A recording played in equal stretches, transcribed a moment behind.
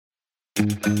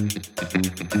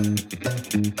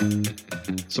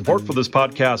Support for this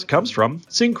podcast comes from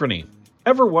Synchrony.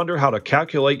 Ever wonder how to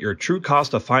calculate your true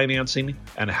cost of financing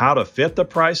and how to fit the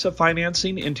price of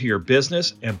financing into your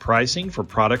business and pricing for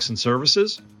products and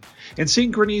services? In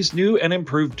Synchrony's new and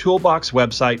improved Toolbox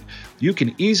website, you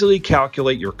can easily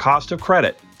calculate your cost of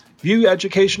credit, view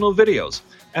educational videos,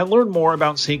 and learn more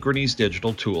about Synchrony's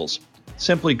digital tools.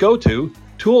 Simply go to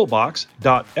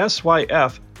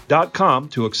toolbox.syf.com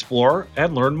to explore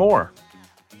and learn more.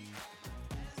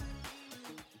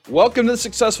 Welcome to The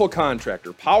Successful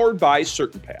Contractor, powered by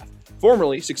Certain Path,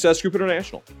 formerly Success Group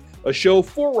International, a show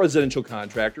for residential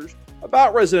contractors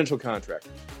about residential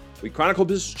contractors. We chronicle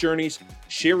business journeys,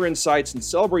 share insights, and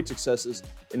celebrate successes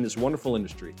in this wonderful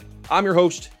industry. I'm your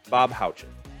host, Bob Houchin.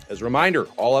 As a reminder,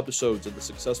 all episodes of The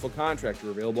Successful Contractor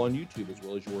are available on YouTube as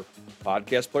well as your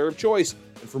podcast player of choice.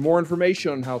 And for more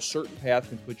information on how Certain Path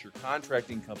can put your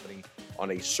contracting company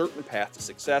on a certain path to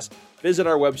success, visit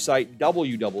our website,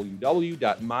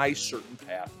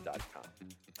 www.mycertainpath.com.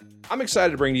 I'm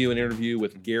excited to bring you an interview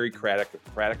with Gary Craddock of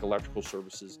Craddock Electrical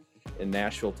Services in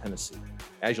Nashville, Tennessee.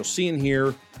 As you'll see in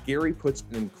here, Gary puts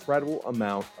an incredible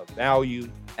amount of value,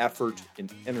 effort, and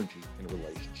energy in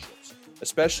relationships,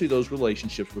 especially those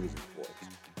relationships with his employees.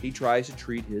 He tries to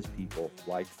treat his people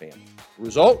like family. The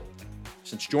result?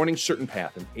 Since joining Certain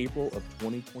Path in April of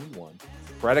 2021,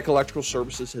 Craddock Electrical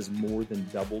Services has more than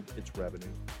doubled its revenue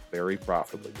very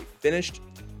profitably. They finished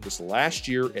this last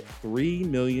year at $3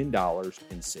 million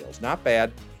in sales. Not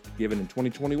bad, given in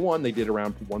 2021 they did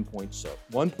around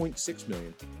 1.6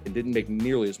 million and didn't make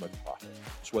nearly as much profit.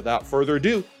 So without further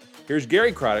ado, here's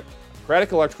Gary Craddock,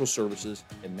 Craddock Electrical Services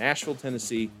in Nashville,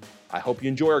 Tennessee. I hope you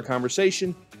enjoy our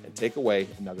conversation and take away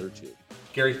another or two.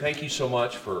 Gary, thank you so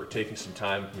much for taking some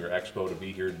time from your expo to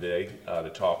be here today to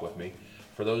talk with me.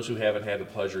 For those who haven't had the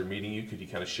pleasure of meeting you, could you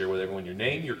kind of share with everyone your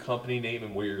name, your company name,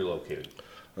 and where you're located?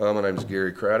 My name is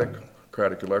Gary Craddock,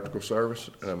 Craddock Electrical Service,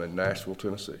 and I'm in Nashville,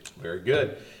 Tennessee. Very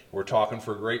good. We're talking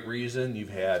for a great reason. You've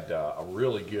had a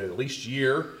really good, at least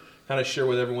year. Kind of share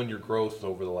with everyone your growth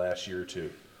over the last year or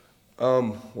two.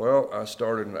 Well, I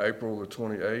started in April the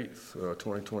 28th,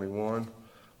 2021.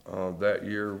 That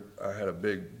year, I had a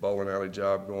big bowling alley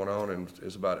job going on, and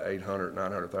it's about $800,000,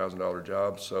 $900,000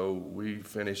 job. So we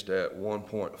finished at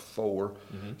 1.4.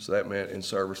 So that meant in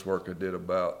service work, I did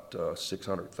about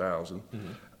 600,000.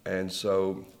 And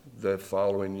so the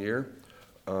following year,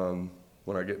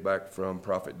 when I get back from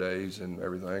profit days and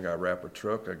everything, I wrap a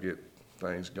truck, I get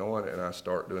things going, and I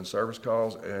start doing service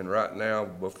calls. And right now,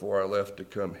 before I left to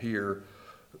come here,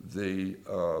 the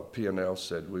P&L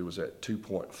said we was at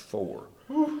 2.4.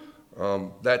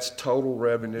 That's total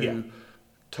revenue,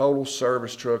 total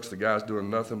service trucks. The guy's doing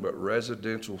nothing but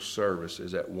residential service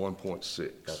is at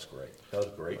 1.6. That's great. That was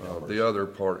great numbers. The other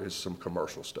part is some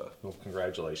commercial stuff. Well,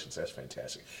 congratulations. That's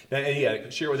fantastic. Now,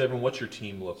 and share with everyone what's your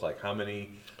team look like. How many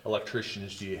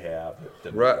electricians do you have?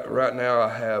 Right now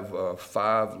I have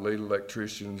 5 lead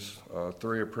electricians,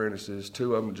 3 apprentices.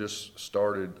 2 of them just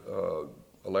started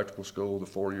electrical school, the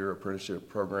 4-year apprenticeship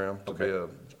program to be a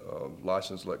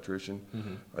licensed electrician.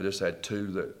 I just had 2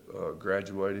 that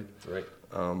graduated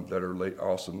that are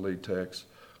awesome lead techs.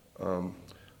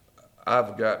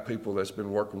 I've got people that's been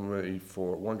working with me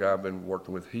for, one guy I've been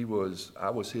working with,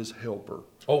 I was his helper.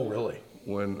 Oh, really?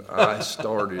 When I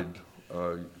started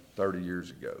 30 years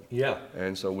ago. Yeah.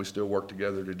 And so we still work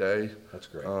together today. That's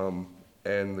great.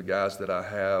 And the guys that I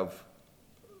have,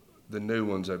 the new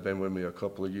ones have been with me a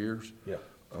couple of years. Yeah.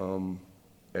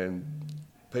 And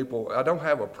people, I don't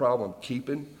have a problem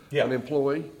keeping an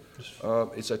employee.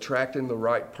 It's attracting the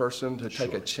right person to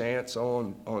take a chance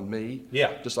on me.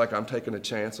 Yeah. Just like I'm taking a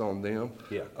chance on them.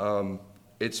 Yeah.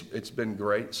 It's been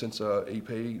great since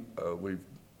EP. We've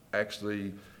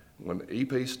actually, when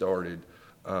EP started,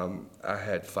 I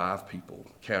had 5 people,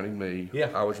 counting me. Yeah.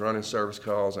 I was running service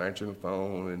calls, answering the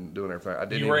phone, and doing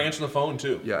everything. You were answering the phone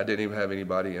too. Yeah, I didn't even have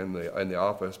anybody in the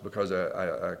office because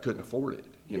I couldn't afford it.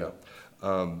 You know.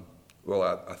 Well,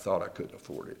 I thought I couldn't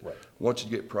afford it. Right. Once you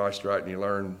get priced right and you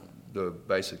learn the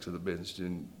basics of the business,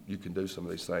 then you can do some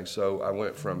of these things. So I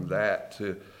went from that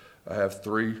to, I have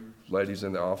 3 ladies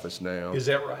in the office now. Is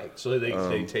that right? So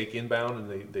they take inbound and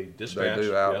they dispatch? They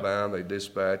do outbound, they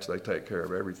dispatch, they take care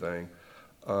of everything.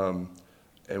 And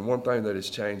one thing that has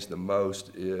changed the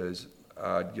most is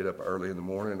I'd get up early in the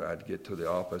morning, I'd get to the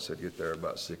office, I'd get there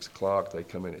about 6 o'clock, they'd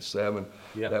come in at 7.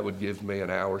 Yeah. That would give me an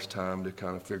hour's time to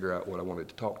kind of figure out what I wanted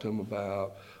to talk to them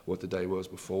about, what the day was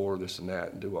before, this and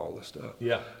that, and do all this stuff.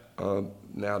 Yeah.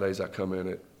 Nowadays I come in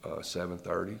at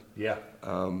 7:30. Yeah.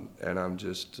 And I'm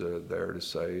just there to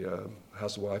say,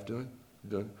 how's the wife doing?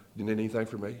 Do you need anything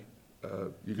from me?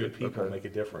 Good people make a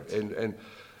difference. And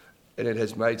it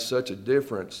has made such a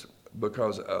difference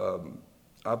because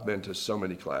I've been to so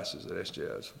many classes that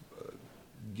SJI's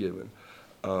given.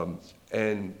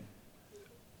 And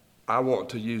I want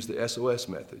to use the SOS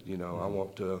method, you know. I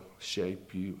want to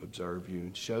shape you, observe you,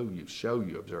 and show you,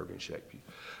 observe you, and shape you.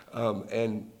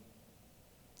 And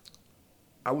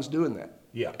I was doing that.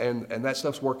 Yeah. And that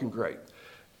stuff's working great.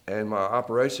 And my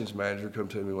operations manager come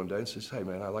to me one day and says, hey,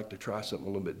 man, I'd like to try something a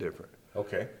little bit different.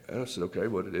 Okay. And I said, okay,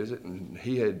 what is it? And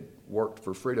he had worked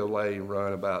for Frito-Lay and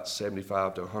run about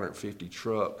 75 to 150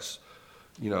 trucks,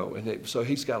 you know, and so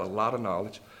he's got a lot of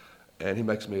knowledge, and he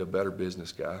makes me a better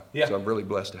business guy. Yeah. So I'm really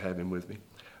blessed to have him with me.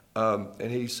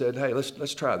 And he said, hey,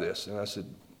 let's try this. And I said,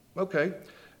 okay.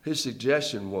 His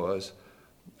suggestion was,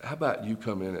 how about you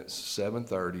come in at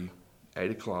 7:30,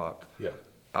 8 o'clock. Yeah.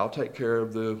 I'll take care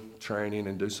of the training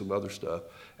and do some other stuff.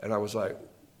 And I was like,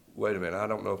 wait a minute, I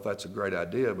don't know if that's a great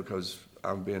idea, because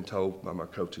I'm being told by my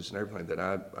coaches and everything that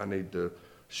I need to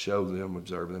show them,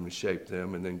 observe them, and shape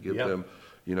them, and then give them,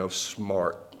 you know,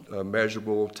 smart,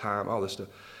 measurable time, all this stuff.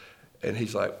 And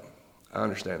he's like, I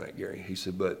understand that, Gary. He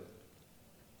said, but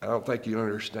I don't think you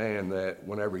understand that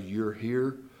whenever you're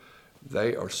here,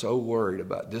 they are so worried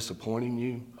about disappointing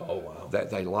you that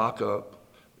they lock up.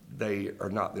 They are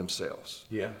not themselves.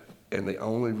 Yeah. And the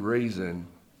only reason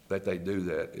that they do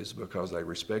that is because they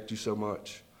respect you so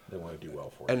much. They want to do well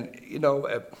for you. And, you know,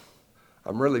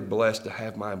 I'm really blessed to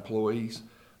have my employees,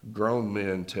 grown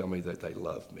men, tell me that they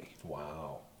love me.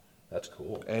 Wow. That's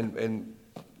cool. And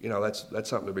you know, that's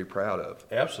something to be proud of.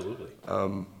 Absolutely.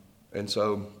 And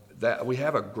so that we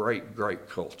have a great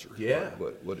culture. Yeah.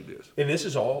 What it is. And this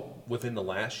is all within the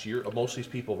last year. Most of these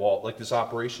people have all, like this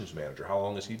operations manager, how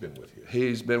long has he been with you?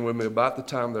 He's been with me about the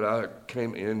time that I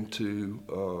came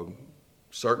into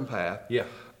Certain Path. Yeah.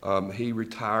 He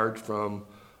retired from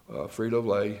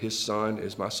Frito-Lay. His son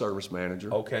is my service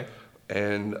manager. Okay.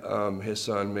 And his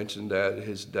son mentioned that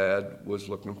his dad was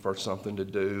looking for something to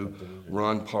do,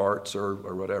 run parts or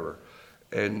whatever.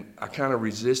 And I kind of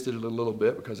resisted it a little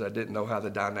bit because I didn't know how the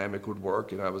dynamic would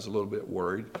work, and I was a little bit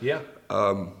worried. Yeah.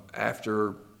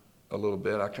 After a little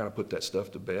bit, I kind of put that stuff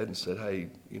to bed and said, hey,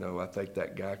 you know, I think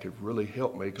that guy could really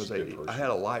help me, because I had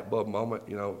a light bulb moment.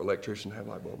 You know, electricians have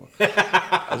light bulb moments.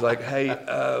 I was like, hey,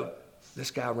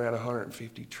 this guy ran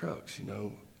 150 trucks, you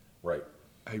know. Right.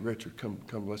 Hey, Richard, come,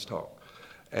 let's talk.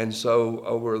 And so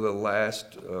over the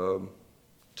last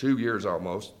 2 years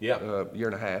almost, year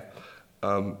and a half,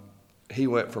 he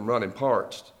went from running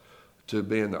parts to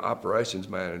being the operations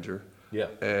manager. Yeah.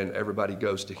 And everybody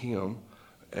goes to him.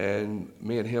 And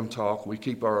me and him talk. We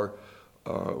keep our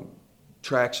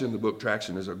Traction. The book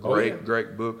Traction is a great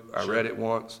book. I read it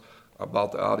once. I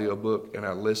bought the audio book, and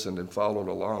I listened and followed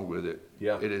along with it.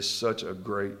 Yeah. It is such a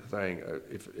great thing.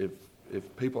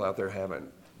 If people out there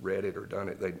haven't read it or done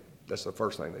it, that's the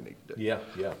first thing they need to do. Yeah,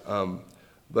 yeah.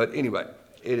 But anyway,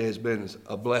 it has been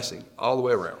a blessing all the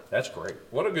way around. That's great.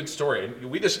 What a good story. And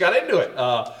we just got into it.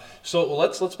 So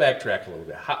let's backtrack a little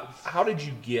bit. How did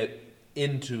you get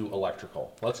into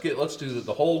electrical? Let's do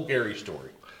the whole Gary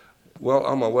story. Well,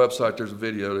 on my website, there's a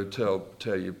video to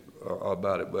tell you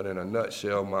about it. But in a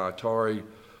nutshell, my Atari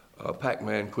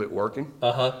Pac-Man quit working.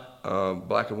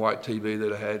 Black and white TV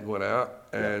that I had went out,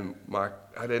 and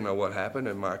I didn't know what happened,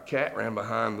 and my cat ran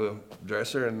behind the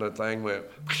dresser, and the thing went.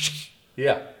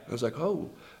 Yeah. I was like, oh.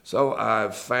 So I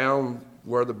found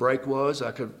where the break was.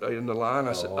 I could in the line.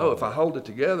 I said, oh, if I hold it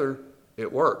together,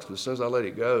 it works. But as soon as I let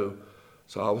it go,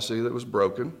 so obviously it was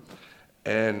broken,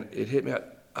 and it hit me.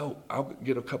 I'll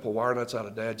get a couple wire nuts out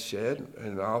of Dad's shed,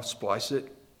 and I'll splice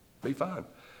it, be fine.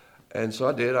 And so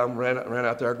I did. I ran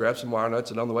out there, I grabbed some wire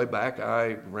nuts, and on the way back,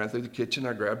 I ran through the kitchen.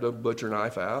 I grabbed a butcher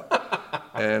knife out,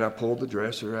 and I pulled the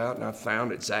dresser out, and I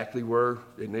found exactly where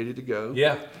it needed to go.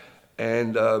 Yeah.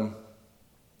 And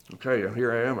okay,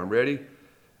 here I am. I'm ready,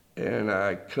 and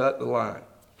I cut the line.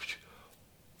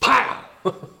 Pow!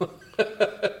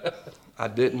 I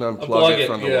didn't unplug it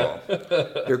from the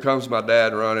wall. Here comes my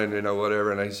dad running,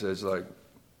 whatever, and he says, like,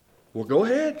 well, go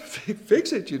ahead,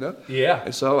 fix it, Yeah.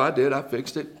 And so I did. I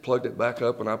fixed it, plugged it back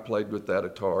up, and I played with that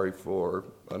Atari for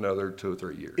another 2 or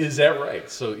 3 years. Is that right?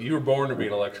 So you were born to be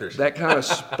an electrician. That kind of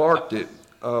sparked it.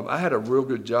 I had a real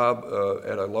good job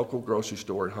at a local grocery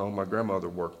store at home. My grandmother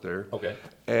worked there. Okay.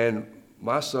 And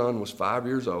my son was 5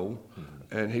 years old,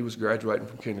 and he was graduating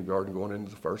from kindergarten, going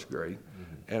into the first grade.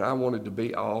 And I wanted to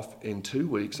be off in 2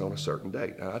 weeks on a certain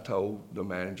date. And I told the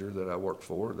manager that I worked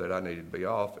for that I needed to be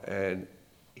off, and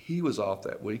he was off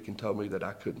that week and told me that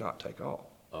I could not take off.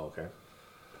 Oh, okay.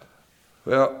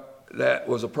 Well, that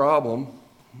was a problem.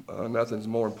 Nothing's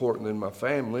more important than my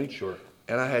family. Sure.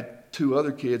 And I had 2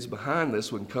 other kids behind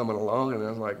this one coming along, and I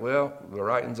was like, well, the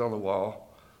writing's on the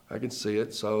wall. I can see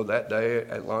it. So that day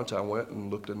at lunch, I went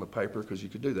and looked in the paper, because you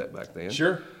could do that back then.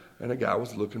 Sure. And a guy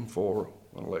was looking for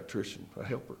an electrician, a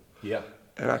helper. Yeah.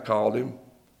 And I called him,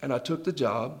 and I took the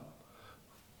job.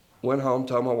 Went home,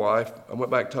 told my wife. I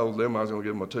went back, told them I was going to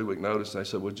give them a 2-week notice. And they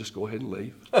said, well, just go ahead and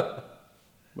leave.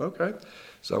 Okay.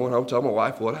 So I went home, told my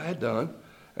wife what I had done.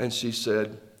 And she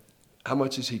said, how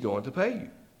much is he going to pay you?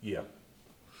 Yeah.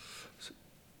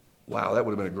 Wow, that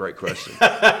would have been a great question.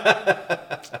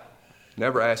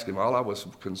 Never asked him. All I was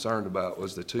concerned about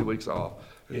was the 2 weeks off.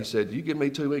 And he said, you give me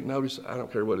 2-week notice, I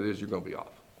don't care what it is, you're going to be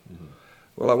off. Mm-hmm.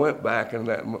 Well, I went back and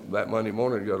that Monday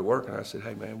morning to go to work, and I said,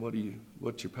 hey, man,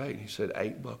 what's your pay? And he said,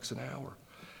 $8 an hour.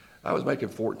 I was making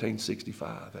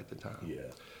 $14.65 at the time.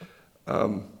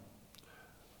 Yeah.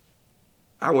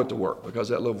 I went to work because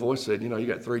that little voice said, you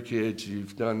got 3 kids,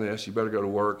 you've done this, you better go to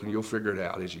work, and you'll figure it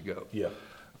out as you go. Yeah.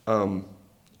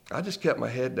 I just kept my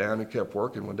head down and kept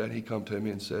working. One day he come to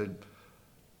me and said,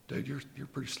 dude, you're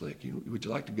pretty slick. Would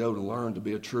you like to go to learn to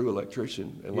be a true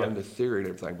electrician and learn the theory and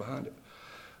everything behind it?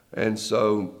 And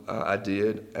so I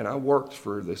did, and I worked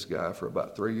for this guy for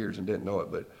about 3 years and didn't know it,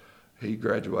 but he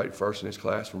graduated first in his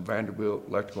class from Vanderbilt,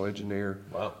 electrical engineer.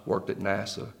 Wow. Worked at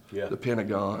NASA, Yeah. the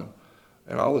Pentagon,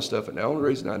 and all this stuff. And the only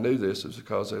reason I knew this is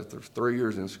because after 3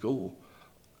 years in school,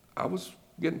 I was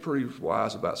getting pretty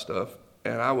wise about stuff,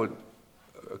 and I would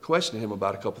question him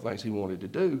about a couple things he wanted to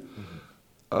do.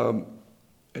 Mm-hmm.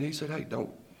 And he said, hey, don't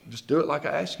just do it like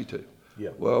I asked you to. Yeah.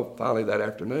 Well, finally that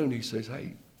afternoon, he says,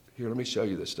 hey, here, let me show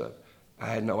you this stuff. I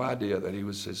had no idea that he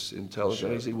was as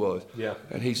intelligent as he was. Yeah.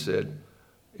 And he said,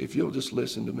 if you'll just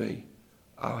listen to me,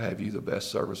 I'll have you the best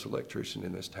service electrician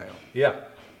in this town. Yeah.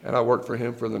 And I worked for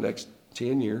him for the next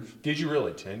 10 years. Did you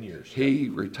really? 10 years? He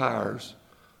retires,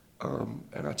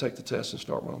 and I take the test and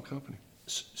start my own company.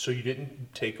 So you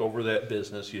didn't take over that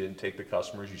business. You didn't take the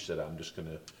customers. You said, I'm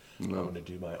going to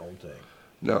do my own thing.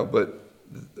 No, but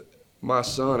my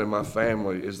son and my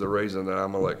family is the reason that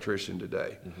I'm an electrician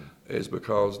today, is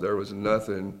because there was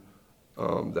nothing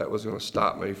that was going to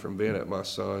stop me from being at my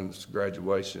son's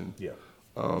graduation. Yeah.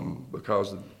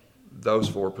 Because those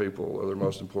 4 people are the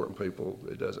most important people.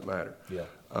 It doesn't matter. Yeah.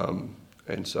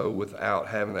 And so without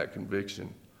having that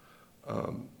conviction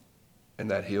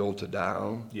and that hill to die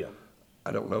on, Yeah.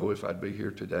 I don't know if I'd be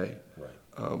here today.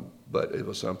 Right. But it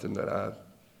was something that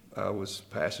I was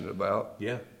passionate about.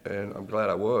 Yeah. And I'm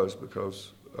glad I was,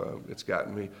 because it's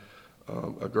gotten me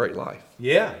a great life.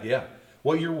 Yeah, yeah.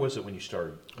 What year was it when you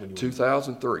started?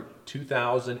 2003.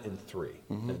 2003.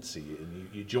 Let's see. And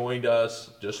you joined us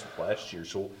just last year.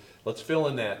 So let's fill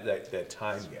in that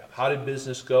time gap. How did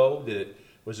business go?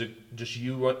 Was it just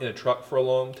you in a truck for a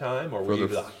long time, or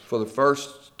For the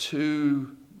first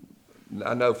 2,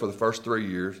 I know for the first 3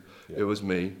 years, it was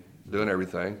me doing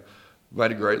everything.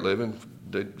 Made a great living,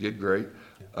 did great.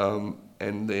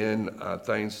 And then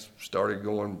things started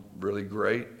going really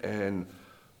great, and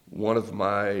one of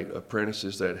my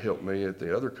apprentices that helped me at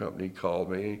the other company called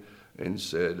me and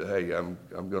said, hey, I'm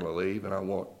going to leave, and I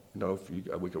want, if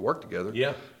we could work together.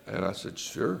 Yeah. And I said,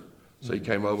 sure. So he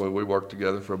came over, and we worked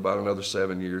together for about another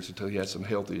 7 years until he had some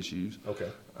health issues. Okay.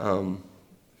 So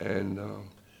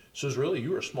it was really,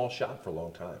 you were a small shop for a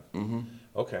long time. Mm-hmm.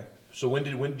 Okay. So when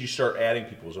did you start adding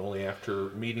people? Was it only after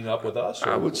meeting up with us? Or?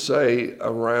 I would say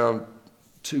around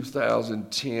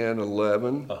 2010,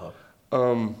 11.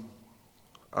 Uh-huh.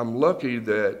 I'm lucky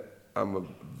that I'm a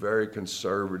very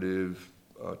conservative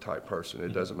type person.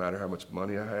 It doesn't matter how much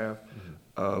money I have.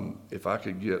 If I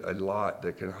could get a lot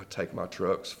that can take my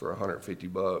trucks for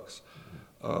 $150,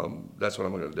 that's what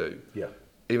I'm going to do. Yeah.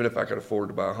 Even if I could afford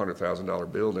to buy a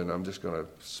 $100,000 building, I'm just going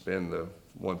to spend the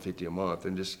 $150 a month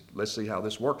and just let's see how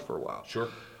this works for a while. Sure.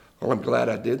 Well, I'm glad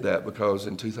I did that, because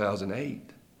in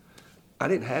 2008, I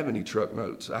didn't have any truck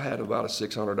notes. I had about a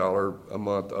 $600 a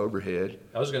month overhead.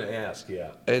 I was going to ask,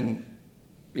 yeah. And,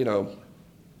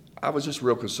 I was just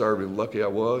real conservative. Lucky I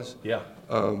was. Yeah.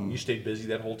 You stayed busy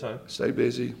that whole time? Stay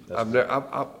busy.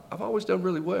 I've always done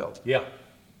really well. Yeah.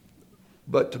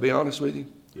 But to be honest with you,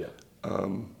 yeah.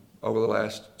 Over the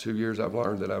last 2 years, I've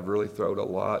learned that I've really thrown a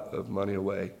lot of money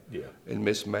away. Yeah. And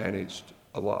mismanaged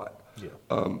a lot. Yeah.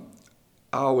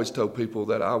 I always told people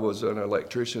that I was an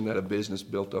electrician that a business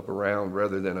built up around,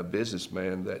 rather than a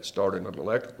businessman that started an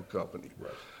electrical company.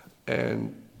 Right.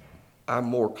 And I'm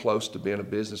more close to being a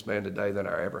businessman today than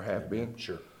I ever have been.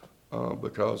 Sure.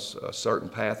 Because a certain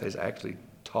path has actually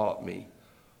taught me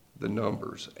the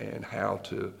numbers and how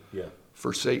to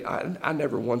foresee. I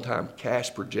never one time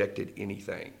cash projected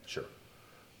anything. Sure.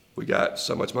 We got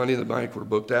so much money in the bank, we're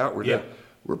booked out,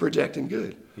 we're projecting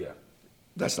good. Yeah.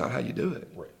 That's not how you do it.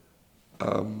 Right.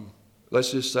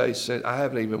 let's just say, I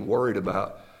haven't even worried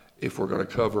about if we're going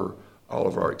to cover all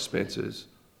of our expenses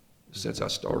since I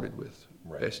started with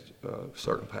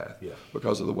Certain Path,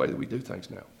 because of the way that we do things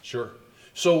now. Sure.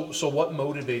 So what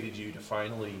motivated you to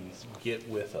finally get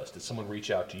with us? Did someone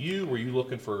reach out to you? Were you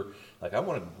looking for, like, I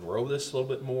want to grow this a little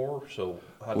bit more? So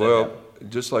how did that happen?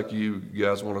 Just like you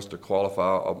guys want us to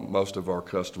qualify most of our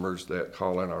customers that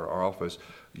call in our office,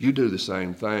 you do the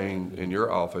same thing in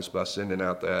your office by sending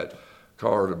out that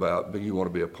card about you want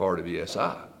to be a part of ESI.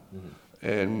 Mm-hmm.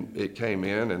 And it came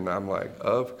in, and I'm like,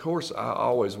 of course, I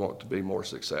always want to be more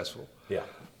successful. Yeah.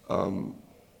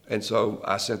 And so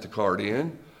I sent the card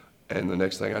in, and the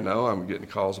next thing I know, I'm getting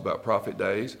calls about profit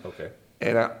days. Okay.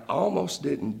 And I almost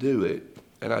didn't do it.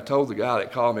 And I told the guy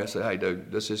that called me, I said, hey,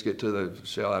 dude, let's just get to the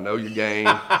shell. I know your game.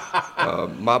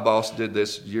 My boss did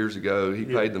this years ago. He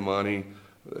paid the money,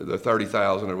 the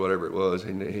 $30,000 or whatever it was.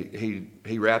 And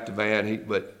he wrapped the van,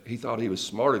 but he thought he was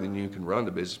smarter than you, can run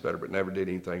the business better, but never did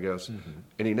anything else. Mm-hmm.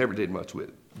 And he never did much with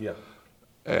it. Yeah.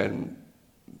 And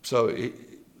so I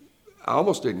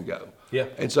almost didn't go. Yeah.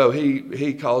 And so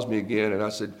he calls me again, and I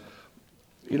said,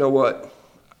 you know what?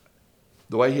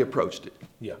 The way he approached it.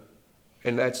 Yeah.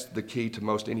 And that's the key to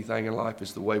most anything in life,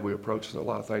 is the way we approach a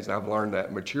lot of things. And I've learned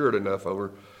that, matured enough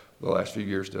over the last few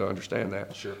years to understand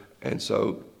that. Sure. And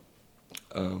so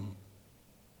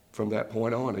from that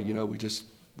point on, we just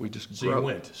So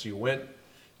grow. you went.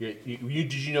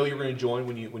 Did you know you were going to join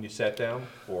when you sat down,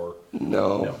 or?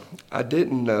 No, I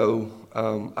didn't know.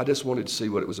 I just wanted to see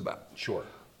what it was about. Sure.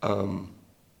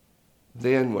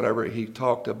 Then whenever he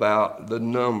talked about the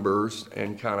numbers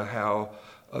and kind of how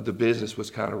the business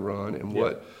was kind of run and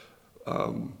what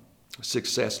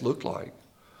success looked like,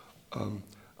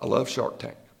 I love Shark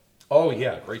Tank. Oh,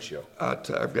 yeah, great show.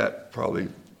 I've got probably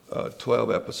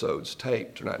 12 episodes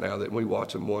taped right now that we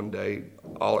watch them one day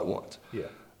all at once. Yeah.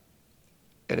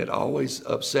 And it always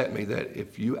upset me that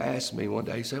if you ask me one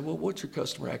day, you say, well, what's your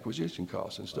customer acquisition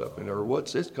cost and stuff? Or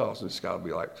what's this cost? And it's got to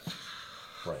be like...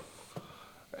 Right.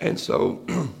 And so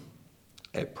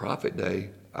at Profit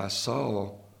Day, I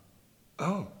saw,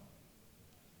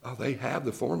 they have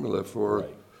the formula for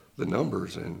the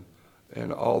numbers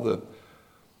and all the...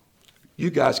 You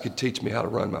guys could teach me how to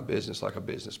run my business like a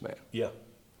businessman. Yeah.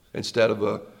 Instead of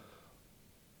a,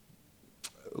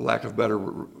 lack of better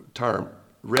term,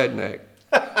 redneck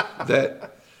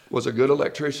that was a good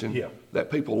electrician that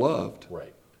people loved.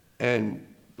 Right. And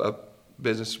a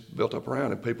business built up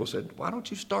around, and people said, why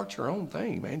don't you start your own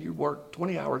thing, man? You work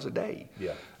 20 hours a day.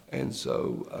 Yeah. And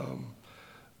so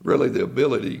really the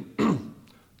ability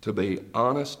to be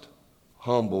honest,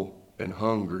 humble, and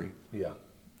hungry. Yeah.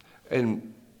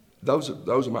 And those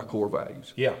are my core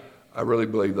values. Yeah. I really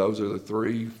believe those are the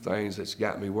three things that's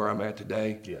got me where I'm at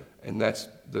today. Yeah. And that's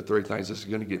the three things that's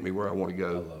going to get me where I want to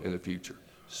go in the future.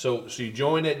 So you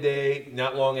joined that day,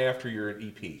 not long after you're at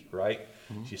EP, right?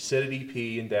 Mm-hmm. So you sit at EP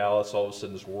in Dallas, all of a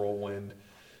sudden this whirlwind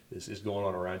is going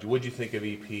on around you. What did you think of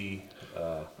EP?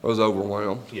 I was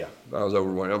overwhelmed. Yeah. I was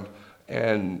overwhelmed.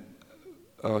 And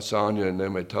Sonia and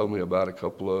them had told me about a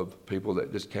couple of people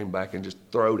that just came back and just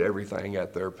throwed everything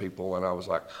at their people. And I was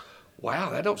like, wow,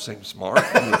 that don't seem smart.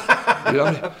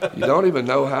 You don't even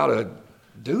know how to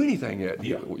do anything yet.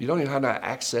 You don't even know how to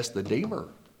access the deemer.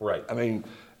 Right. I mean,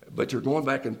 but you're going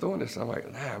back and throwing this. I'm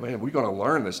like, nah, man, we're going to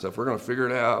learn this stuff. We're going to figure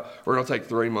it out. We're going to take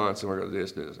 3 months, and we're going to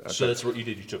do this. So that's what you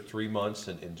did. You took 3 months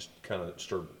and just kind of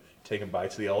started taking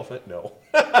bites of the elephant? No.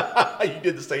 You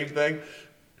did the same thing?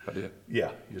 I did.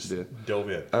 Yeah, you just dove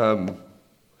in.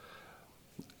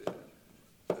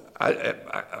 I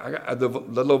got the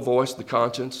little voice, the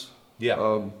conscience.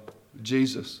 Yeah.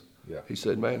 Jesus. Yeah. He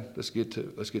said, man, let's get to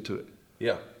it.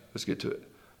 Yeah. Let's get to it.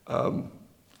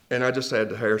 And I just had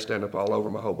the hair stand up all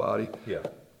over my whole body. Yeah.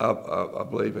 I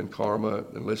believe in karma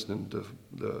and listening to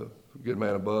the good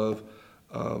man above,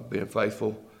 being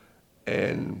faithful.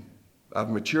 And I've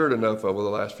matured enough over the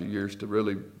last few years to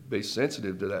really be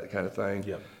sensitive to that kind of thing.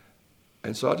 Yeah.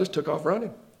 And so I just took off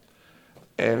running.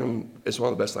 And it's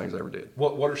one of the best things I ever did.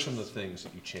 What are some of the things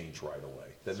that you changed right away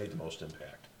that made the most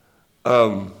impact?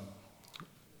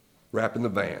 Wrapping the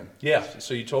van. Yeah,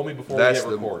 so you told me before we hit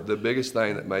record. That's the biggest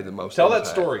thing that made the most Tell impact.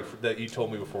 that story that you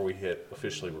told me before we hit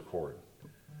officially record.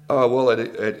 Well,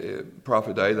 at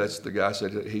Profit Day, that's the guy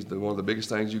said he's one of the biggest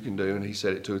things you can do, and he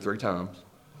said it 2 or 3 times.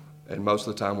 And most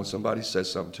of the time when somebody says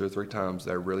something 2 or 3 times,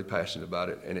 they're really passionate about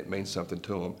it, and it means something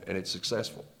to them, and it's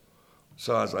successful.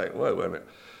 So I was like, wait a minute.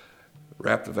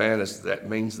 Wrap the van, that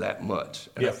means that much.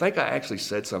 And I think I actually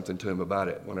said something to him about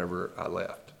it whenever I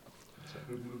left.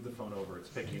 Move the phone over. It's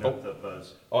picking up the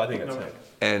buzz. Oh, I think that's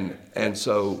it. And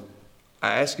so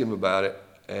I asked him about it,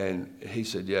 and he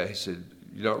said, yeah. He said,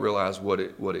 you don't realize what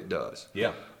it does.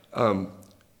 Yeah.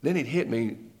 Then it hit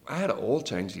me. I had an oil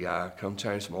change guy come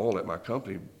change some oil at my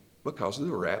company because of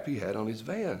the wrap he had on his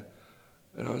van.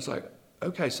 And I was like,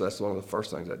 okay, so that's one of the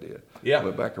first things I did. Yeah. I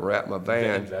went back and wrapped my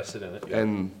van. Invested in it. Yeah.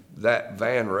 And that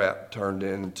van wrap turned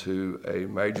into a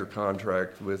major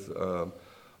contract with a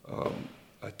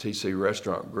TC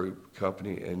Restaurant Group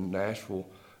company in Nashville.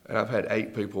 And I've had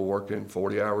 8 people working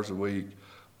 40 hours a week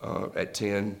at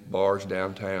 10 bars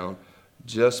downtown,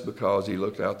 just because he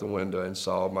looked out the window and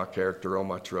saw my character on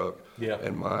my truck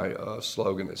and my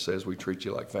slogan that says, "We treat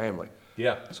you like family."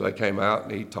 Yeah. So he came out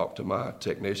and he talked to my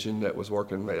technician that was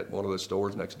working at one of the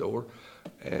stores next door.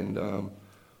 And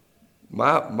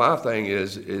my thing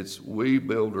is we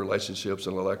build relationships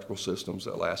in electrical systems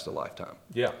that last a lifetime.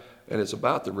 Yeah. And it's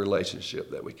about the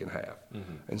relationship that we can have.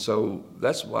 And so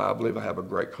that's why I believe I have a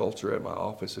great culture at my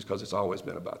office, is because it's always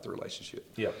been about the relationship.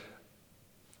 Yeah.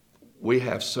 We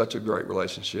have such a great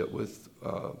relationship with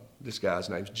this guy's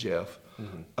name's Jeff.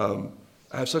 I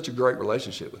have such a great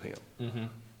relationship with him.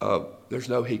 There's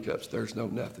no hiccups. There's no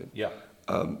nothing. Yeah.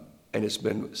 And it's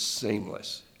been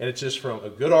seamless. And it's just from a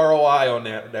good ROI on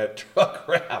that truck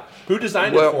wrap. Who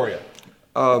designed it for you?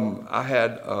 I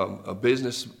had a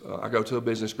business. I go to a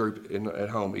business group at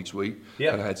home each week.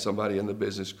 Yeah. And I had somebody in the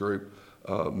business group,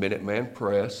 Minuteman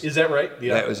Press. Is that right?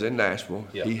 Yeah. That was in Nashville.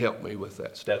 Yeah. He helped me with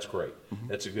that stuff. That's great.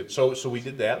 That's a good. So we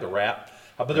did that, the wrap.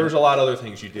 But there was a lot of other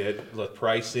things you did, the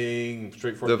pricing,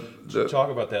 straightforward.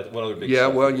 Talk about that. What other big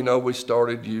stuff? Well, we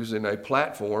started using a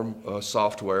platform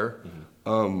software.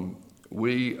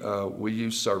 We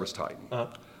use Service Titan.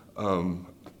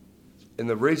 And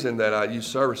the reason that I use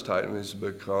Service Titan is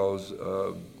because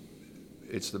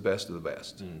it's the best of the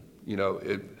best.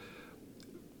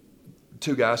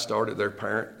 Two guys started.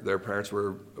 Their parents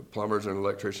were plumbers and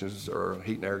electricians or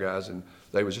heat and air guys, and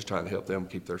they was just trying to help them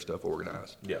keep their stuff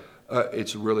organized. Yeah.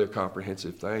 It's really a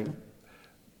comprehensive thing,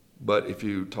 but if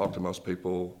you talk to most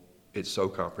people, it's so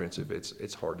comprehensive,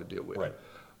 it's hard to deal with. Right.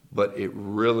 But it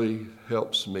really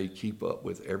helps me keep up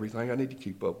with everything I need to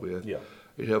keep up with. Yeah.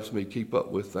 It helps me keep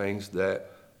up with things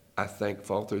that I think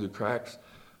fall through the cracks.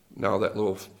 Now that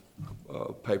little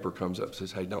paper comes up and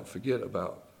says, "Hey, don't forget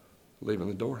about leaving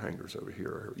the door hangers over here,"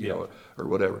 or, you know, or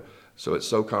whatever. So it's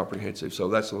so comprehensive. So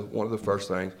that's one of the first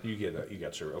things. You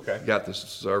got Service, okay. Got the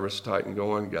Service Titan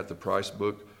going, got the price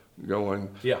book going,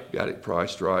 got it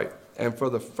priced right. And for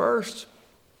the first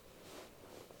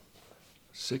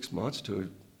 6 months to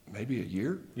maybe a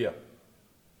year,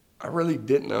 I really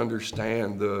didn't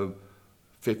understand the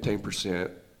 15%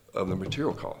 of the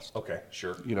material cost. Okay,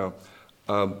 sure.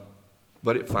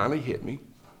 But it finally hit me.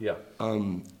 Yeah.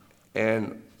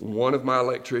 And one of my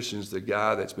electricians, the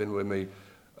guy that's been with me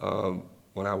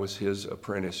when I was his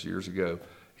apprentice years ago,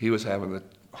 he was having the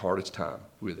hardest time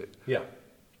with it. Yeah.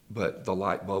 But the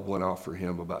light bulb went off for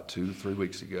him about 2 to 3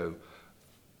 weeks ago.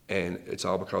 And it's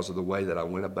all because of the way that I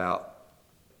went about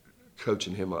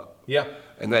coaching him up. Yeah.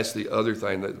 And that's the other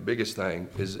thing, the biggest thing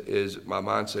is my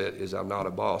mindset is I'm not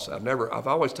a boss. I've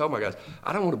always told my guys,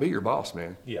 I don't want to be your boss,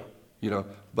 man. Yeah.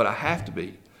 But I have to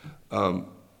be.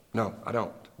 No, I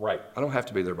don't. Right. I don't have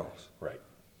to be their boss. Right.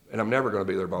 And I'm never going to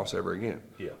be their boss ever again.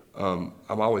 Yeah. I'm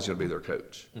always going to be their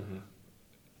coach.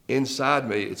 Inside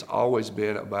me, it's always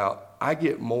been about, I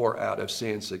get more out of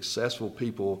seeing successful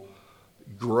people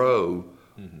grow.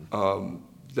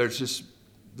 There's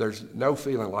no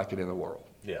feeling like it in the world.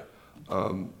 Yeah.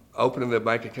 Opening the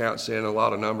bank account, seeing a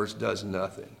lot of numbers does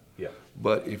nothing. Yeah.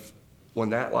 But when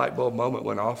that light bulb moment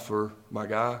went off for my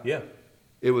guy,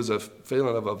 it was a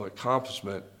feeling of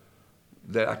accomplishment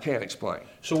that I can't explain.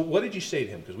 So what did you say to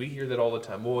him? Because we hear that all the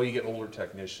time. Well, you get older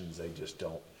technicians, they just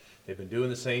don't. They've been doing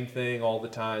the same thing all the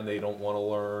time. They don't want to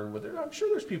learn. But I'm sure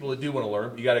there's people that do want to learn.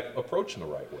 But you got to approach them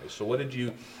the right way. So what did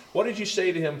you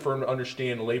say to him for him to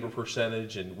understand the labor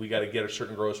percentage and we got to get a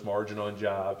certain gross margin on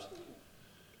jobs?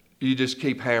 You just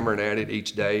keep hammering at it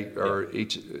each day, or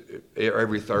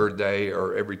every third day,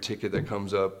 or every ticket that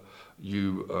comes up.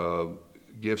 You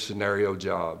give scenario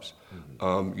jobs.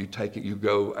 You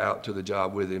go out to the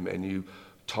job with him and you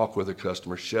talk with the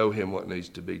customer, show him what needs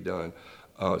to be done.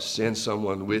 Send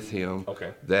someone with him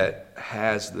that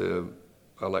has the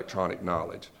electronic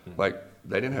knowledge. Like,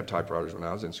 they didn't have typewriters when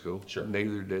I was in school. Sure.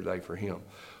 Neither did they for him.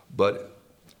 But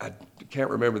I can't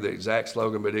remember the exact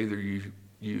slogan, but either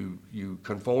you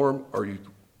conform or you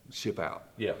ship out.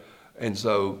 Yeah. And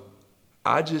so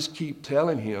I just keep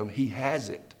telling him he has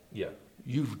it. Yeah.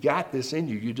 You've got this in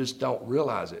you. You just don't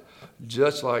realize it.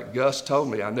 Just like Gus told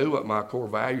me, I knew what my core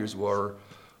values were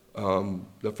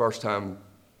the first time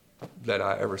that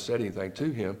I ever said anything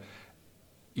to him.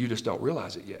 You just don't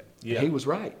realize it yet. Yeah. He was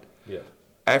right. Yeah.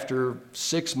 after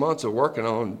 6 months of working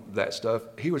on that stuff,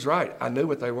 he was right. I knew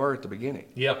what they were at the beginning.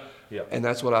 Yeah, yeah. And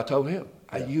that's what I told him.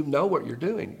 Yeah. You know what you're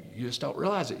doing. You just don't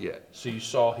realize it yet. So you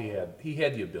saw he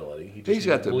had the ability. He just He's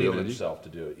got didn't the believe in ability. himself to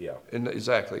do it. Yeah. And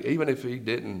exactly. Even if he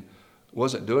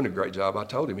wasn't doing a great job, I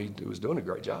told him he was doing a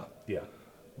great job. Yeah.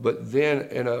 But then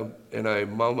in a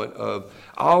moment of,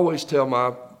 I always tell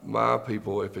my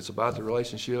people, if it's about the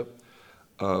relationship,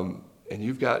 and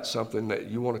you've got something that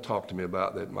you want to talk to me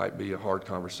about that might be a hard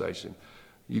conversation,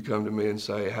 you come to me and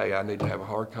say, hey, I need to have a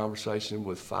hard conversation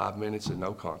with 5 minutes and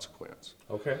no consequence.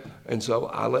 Okay. And so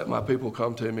I let my people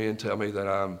come to me and tell me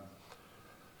that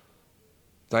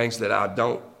things that I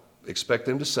don't expect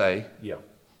them to say. Yeah.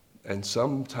 And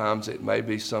sometimes it may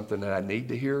be something that I need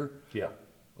to hear. Yeah.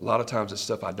 A lot of times it's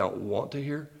stuff I don't want to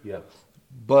hear. Yeah.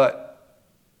 But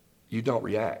you don't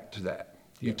react to that.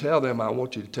 You Yeah. tell them, I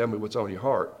want you to tell me what's on your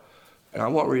heart, and I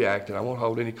won't react, and I won't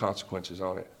hold any consequences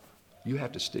on it. You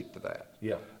have to stick to that.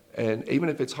 Yeah. And even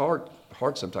if it's hard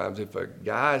sometimes, if a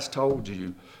guy's told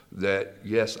you that,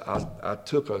 yes, I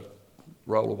took a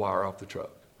roll of wire off the truck,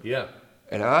 Yeah.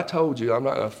 and I told you I'm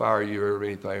not going to fire you or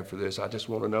anything for this, I just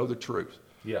want to know the truth.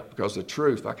 Yeah. Because the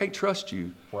truth, I can't trust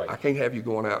you. Right. I can't have you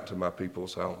going out to my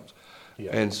people's homes. Yeah.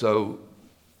 And so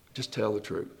just tell the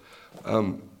truth.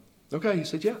 Okay, he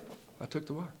said, yeah, I took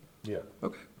the wire. Yeah.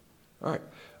 Okay, all right.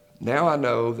 Now I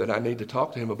know that I need to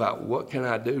talk to him about what can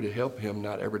I do to help him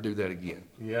not ever do that again.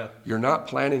 Yeah. You're not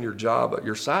planning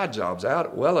your side jobs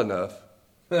out well enough,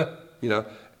 you know.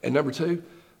 And number two,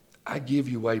 I give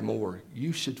you way more.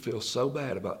 You should feel so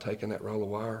bad about taking that roll of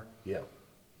wire Yeah.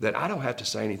 that I don't have to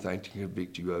say anything to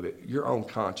convict you of it. Your own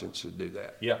conscience should do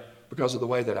that. Yeah. Because of the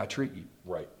way that I treat you.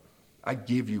 Right. I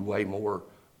give you way more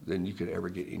than you could ever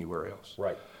get anywhere else.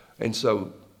 Right. And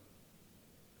so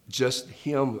just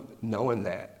him knowing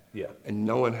that, Yeah. and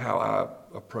knowing how I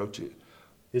approach it.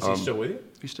 Is he still with you?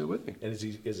 He's still with me. And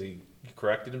is he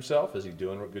corrected himself? Is he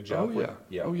doing a good job? Oh with yeah. it?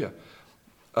 Yeah. Oh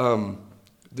yeah.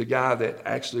 The guy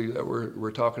that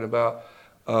we're talking about,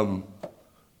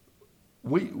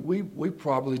 we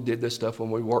probably did this stuff when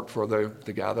we worked for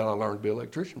the guy that I learned to be an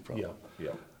electrician from. Yeah.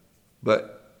 Yeah.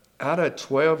 But out of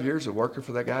 12 years of working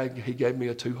for that guy, he gave me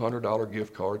a $200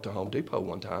 gift card to Home Depot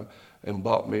one time and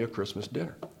bought me a Christmas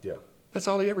dinner. Yeah. That's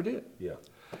all he ever did. Yeah.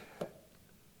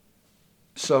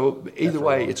 So either After a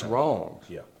way, long it's time. wrong.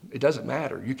 Yeah. It doesn't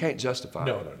matter. You can't justify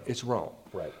No, it. no, no. It's wrong.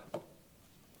 Right.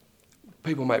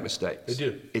 People make mistakes. They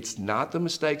do. It's not the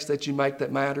mistakes that you make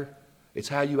that matter. It's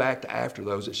how you act after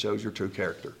those that shows your true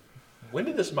character. When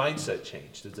did this mindset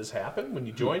change? Did this happen when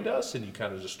you joined us and you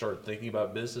kind of just started thinking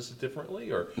about business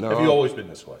differently, or No, have you always been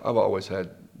this way? I've always had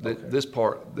Okay. this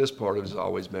part has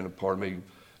always been a part of me.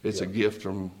 It's a Yeah. gift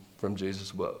from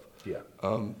Jesus above. Yeah.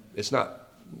 It's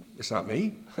not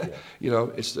me. Yeah. You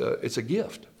know, it's a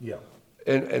gift. Yeah.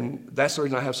 And that's the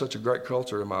reason I have such a great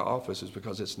culture in my office, is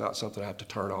because it's not something I have to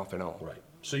turn off and on. Right.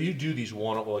 So you do these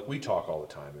like we talk all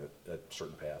the time at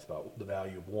Certain Path about the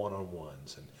value of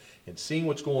one-on-ones and seeing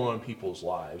what's going on in people's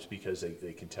lives, because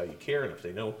they can tell you care, and if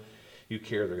they know you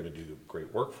care, they're going to do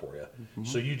great work for you. Mm-hmm.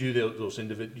 So you do those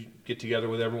you get together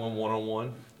with everyone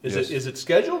one-on-one. Yes. Is it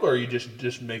scheduled, or you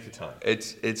just make the time?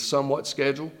 It's somewhat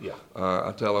scheduled. Yeah.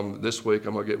 I tell them this week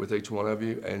I'm going to get with each one of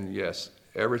you, and yes,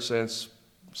 ever since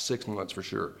 6 months for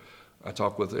sure, I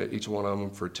talk with each one of them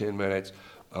for 10 minutes.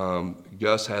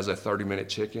 Gus has a 30-minute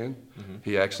check-in. Mm-hmm.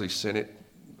 He actually sent it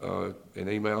an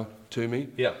email to me.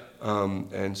 Yeah.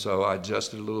 And so I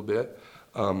adjusted a little bit.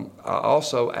 I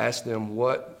also asked them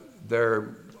what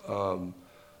their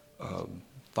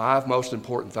 5 most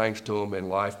important things to them in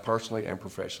life, personally and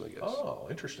professionally, is. Oh,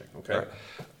 interesting. Okay.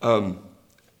 Right.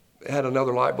 Had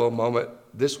another light bulb moment.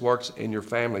 This works in your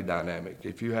family dynamic.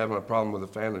 If you're having a problem with a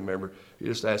family member, you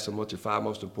just ask them what's your 5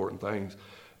 most important things.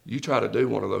 You try to do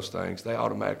one of those things, they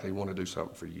automatically want to do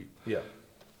something for you. Yeah.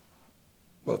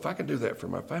 Well, if I can do that for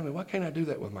my family, why can't I do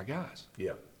that with my guys?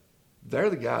 Yeah. They're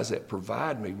the guys that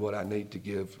provide me what I need to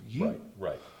give you. Right.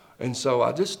 Right. And so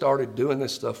I just started doing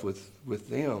this stuff with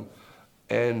them,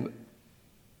 and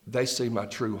they see my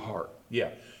true heart.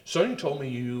 Yeah. Sonia told me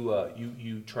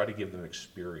you try to give them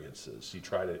experiences. You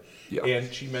try to, Yeah.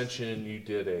 and she mentioned you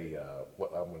did the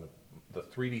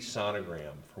 3D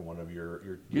sonogram for one of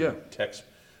your Yeah. text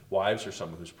wives or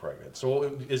someone who's pregnant. So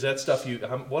is that stuff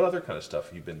what other kind of stuff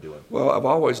have you been doing? Well, I've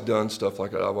always done stuff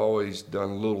like that. I've always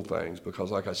done little things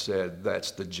because, like I said,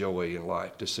 that's the joy in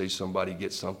life, to see somebody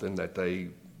get something that they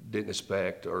didn't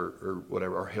expect or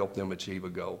whatever, or help them achieve a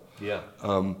goal. Yeah.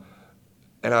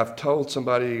 And I've told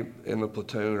somebody in the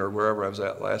platoon or wherever I was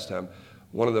at last time,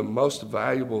 one of the most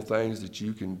valuable things that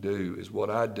you can do is what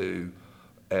I do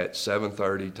at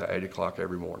 7:30 to 8 o'clock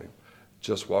every morning.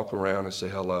 just walk around and say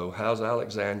hello. How's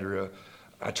Alexandria?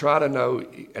 I try to know,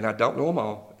 and I don't know them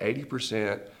all,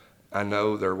 80%. I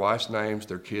know their wife's names,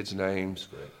 their kids' names,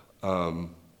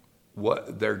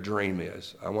 what their dream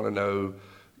is. I want to know,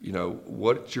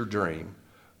 what's your dream?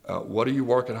 What are you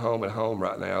working at home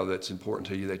right now that's important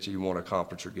to you that you want to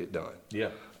accomplish or get done? Yeah.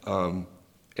 And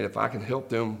if I can help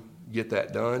them get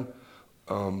that done,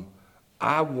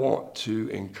 I want to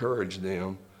encourage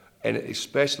them, and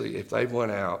especially if they've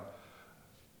went out,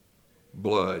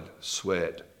 blood,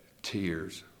 sweat,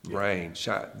 tears, rain,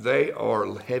 shine. They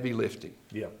are heavy lifting.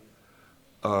 Yeah.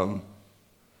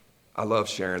 I love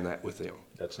sharing that with them.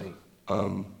 That's neat.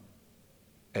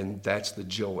 And that's the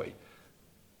joy.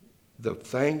 The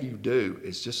thing you do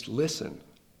is just listen.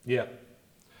 Yeah.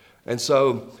 And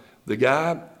so the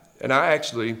guy, and I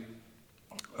actually,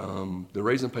 the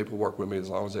reason people work with me as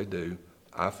long as they do,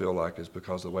 I feel like is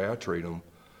because of the way I treat them,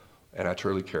 and I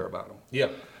truly care about them. Yeah.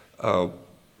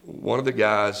 One of the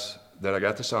guys that I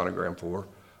got the sonogram for,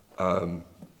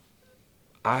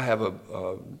 I have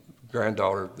a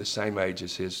granddaughter the same age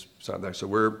as his son there, so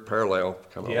we're parallel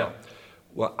coming along.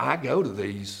 Well, I go to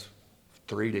these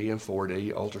 3D and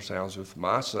 4D ultrasounds with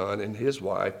my son and his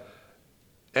wife,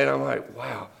 and I'm like,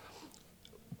 wow.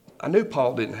 I knew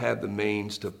Paul didn't have the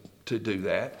means to do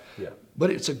that,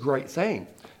 but it's a great thing.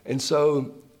 And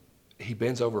so he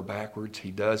bends over backwards,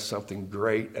 he does something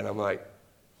great, and I'm like,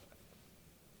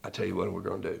 I tell you what we're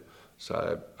going to do.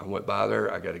 So I went by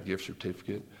there, I got a gift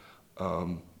certificate,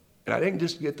 and I didn't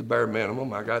just get the bare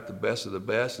minimum, I got the best of the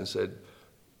best and said,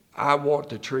 I want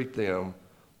to treat them,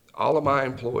 all of my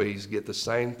employees get the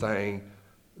same thing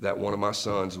that one of my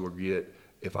sons would get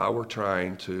if I were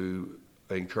trying to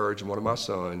encourage one of my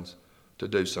sons to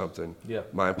do something. Yeah.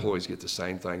 My employees get the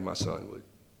same thing my son would.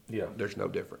 Yeah. There's no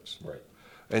difference. Right.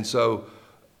 And so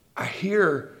I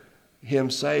hear him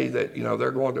say that,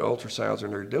 they're going to ultrasounds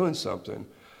and they're doing something.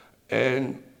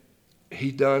 And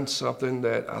he done something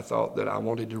that I thought that I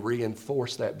wanted to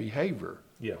reinforce that behavior.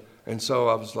 Yeah. And so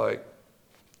I was like,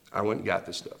 I went and got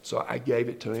this stuff. So I gave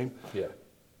it to him. Yeah.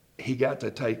 He got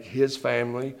to take his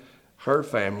family, her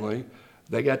family.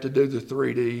 They got to do the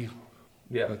 3D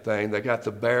thing. They got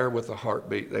the bear with the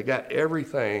heartbeat. They got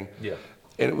everything. Yeah.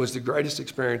 And it was the greatest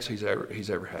experience he's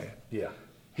ever had. Yeah.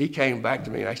 He came back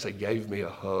to me and actually gave me a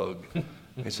hug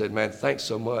and said, man, thanks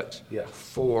so much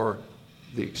for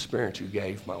the experience you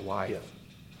gave my wife.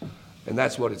 Yeah. And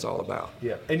that's what it's all about.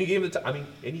 Yeah, and you gave him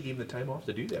the time off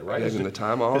to do that, right? I gave him the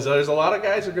time off. Because there's a lot of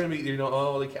guys that are going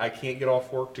to be, I can't get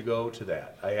off work to go to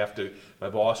that. I have to. My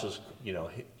boss is,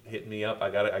 hitting me up. I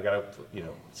got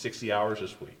 60 hours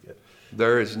this week.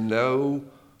 There is no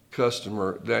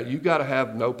customer that you got to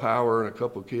have no power and a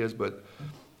couple of kids, but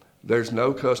there's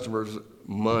no customer's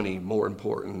money more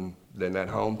important than that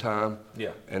home time.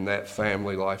 And that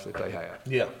family life that they have.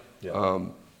 Yeah. Yeah.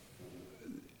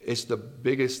 It's the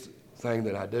biggest thing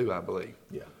that I do, I believe.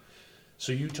 Yeah.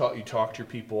 So you talk to your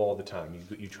people all the time.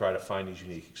 You try to find these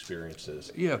unique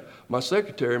experiences. Yeah. My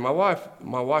secretary, my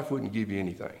wife wouldn't give you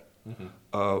anything,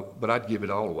 but I'd give it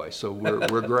all away. So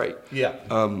we're great. Yeah.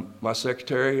 My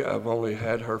secretary, I've only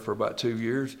had her for about 2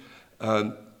 years.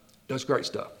 Does great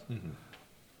stuff.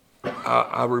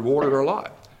 I rewarded her a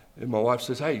lot, and my wife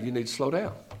says, "Hey, you need to slow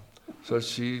down." So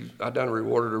I done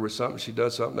rewarded her with something. She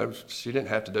does something that she didn't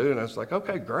have to do, and I was like,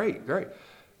 "Okay, great."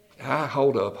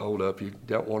 Hold up. You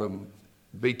don't want to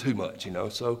be too much,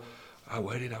 So I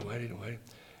waited.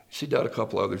 She did a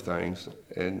couple other things,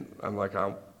 and I'm like,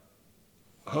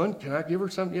 "Hun, can I give her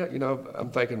something yet?"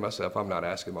 I'm thinking to myself, I'm not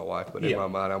asking my wife, but in my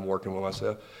mind, I'm working with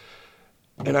myself.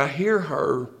 And I hear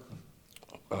her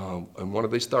in one of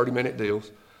these 30-minute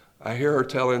deals. I hear her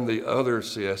telling the other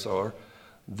CSR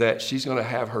that she's going to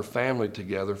have her family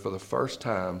together for the first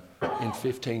time in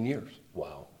 15 years.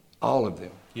 Wow. All of them.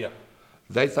 Yeah.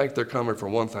 They think they're coming for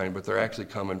one thing, but they're actually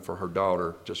coming for her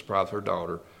daughter, to surprise her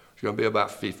daughter. There's going to be about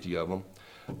 50 of them.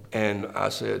 And I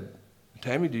said,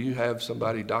 Tammy, do you have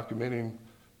somebody documenting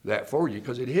that for you?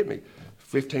 Because it hit me.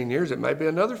 15 years, it may be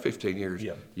another 15 years.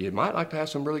 Yeah. You might like to have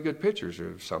some really good pictures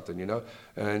or something,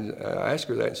 And I asked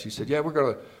her that, and she said, yeah, we're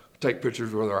going to take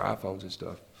pictures with our iPhones and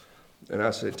stuff. And I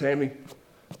said, Tammy,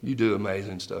 you do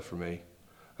amazing stuff for me.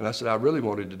 And I said, I really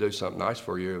wanted to do something nice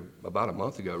for you about a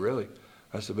month ago, really.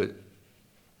 I said, but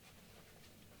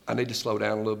I need to slow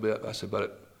down a little bit. I said,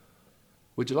 but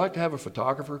would you like to have a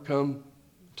photographer come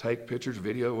take pictures,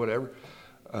 video, whatever?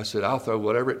 I said, I'll throw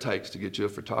whatever it takes to get you a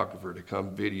photographer to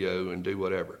come video and do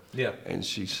whatever. Yeah. And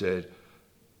she said,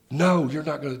 no, you're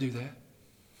not going to do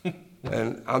that.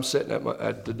 And I'm sitting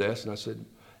at the desk, and I said,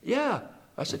 yeah.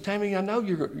 I said, Tammy, I know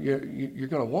you're going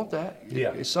to want that.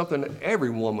 Yeah. It's something that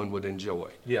every woman would enjoy.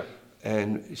 Yeah.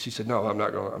 And she said, no, I'm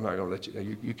not gonna let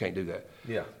you, you can't do that.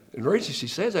 Yeah. And the reason she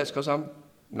says that is because I'm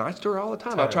nice to her all the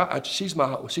time. She's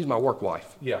my work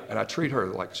wife. Yeah. And I treat her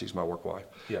like she's my work wife.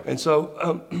 Yeah. And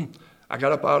so I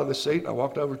got up out of the seat and I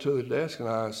walked over to the desk and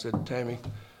I said, Tammy,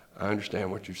 I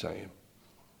understand what you're saying.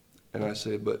 And I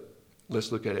said, but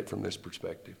let's look at it from this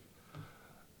perspective.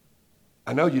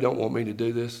 I know you don't want me to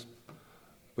do this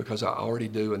because I already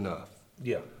do enough.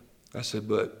 Yeah. I said,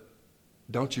 but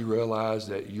don't you realize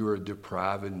that you are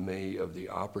depriving me of the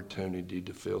opportunity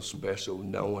to feel special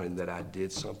knowing that I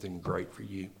did something great for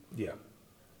you? Yeah.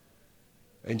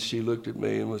 And she looked at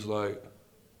me and was like,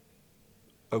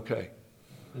 okay.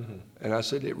 Mm-hmm. And I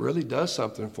said, it really does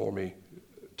something for me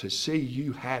to see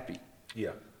you happy.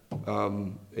 Yeah.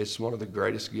 It's one of the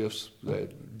greatest gifts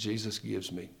that Jesus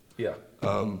gives me. Yeah.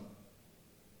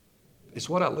 It's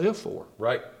what I live for.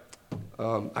 Right.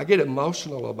 I get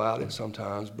emotional about it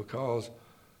sometimes because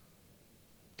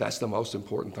that's the most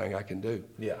important thing I can do.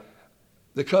 Yeah.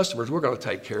 The customers, we're going to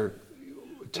take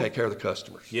care of the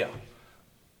customers. Yeah.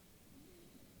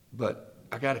 But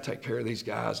I got to take care of these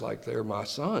guys like they're my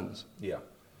sons. Yeah.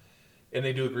 And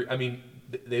they do agree. I mean,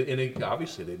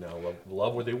 obviously they now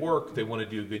love where they work. They want to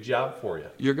do a good job for you.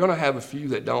 You're going to have a few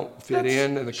that don't fit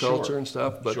in the culture sure. and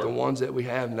stuff, but Sure. the ones that we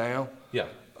have now, Yeah.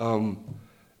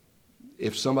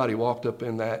 If somebody walked up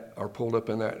in that or pulled up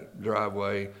in that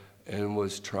driveway and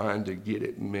was trying to get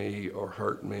at me or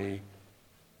hurt me,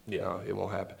 Yeah. no, it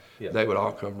won't happen. Yeah. They would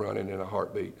all come running in a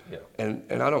heartbeat. Yeah.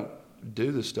 And I don't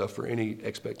do this stuff for any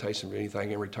expectation of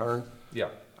anything in return. Yeah.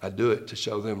 I do it to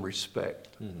show them respect.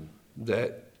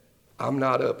 That I'm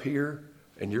not up here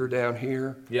and you're down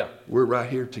here. Yeah. We're right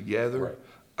here together. Right.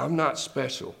 I'm not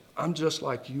special. I'm just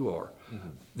like you are.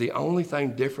 The only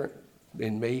thing different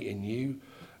in me and you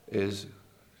is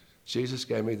Jesus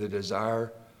gave me the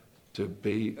desire to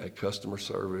be a customer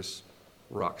service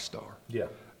rock star. Yeah.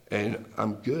 And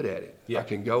I'm good at it. Yeah. I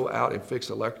can go out and fix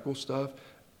electrical stuff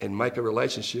and make a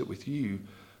relationship with you.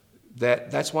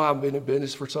 That's why I've been in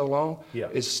business for so long. Yeah.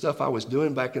 It's stuff I was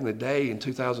doing back in the day in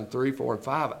 2003, 4, and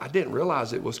 5. I didn't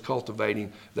realize it was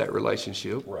cultivating that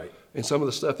relationship. Right. And some of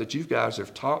the stuff that you guys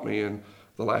have taught me in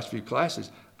the last few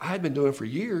classes, I had been doing for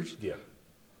years. Yeah.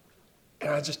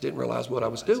 And I just didn't realize what I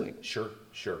was doing. Sure.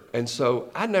 And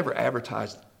so I never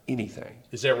advertised anything.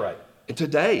 Is that right? And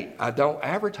today, I don't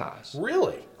advertise.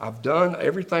 Really? I've done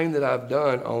everything that I've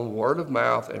done on word of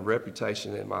mouth and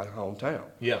reputation in my hometown.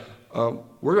 Yeah.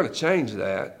 We're going to change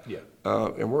that. Yeah.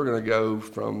 And we're going to go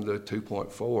from the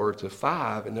 2.4 to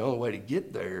 5. And the only way to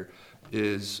get there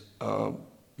is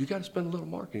you got to spend a little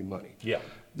marketing money. Yeah.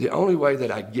 The only way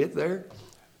that I get there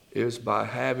is by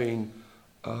having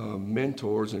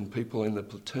mentors and people in the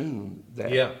platoon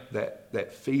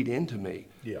that feed into me,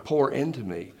 pour into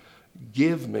me,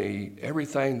 give me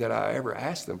everything that I ever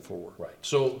asked them for. Right.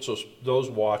 So those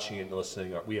watching and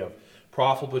listening, we have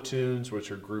Profitable platoons,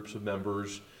 which are groups of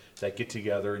members that get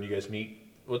together and you guys meet.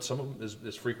 What some of them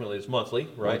as frequently as monthly,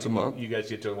 right? Once a month. You guys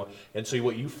get to one, and so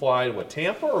you fly to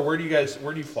Tampa, or where do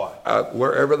you fly?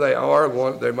 Wherever they are.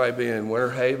 They may be in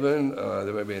Winter Haven.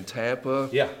 They may be in Tampa.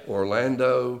 Yeah.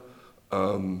 Orlando.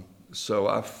 So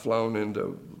I've flown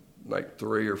into like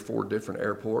 3 or 4 different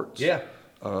airports. Yeah.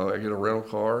 I get a rental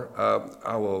car.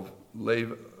 I will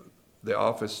leave the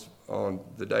office on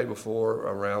the day before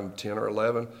around 10 or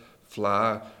 11,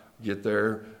 fly, get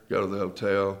there, go to the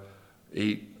hotel,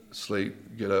 eat,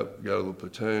 sleep, get up, go to the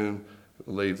platoon,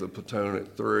 leave the platoon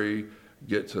at 3,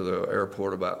 get to the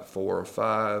airport about 4 or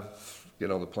 5,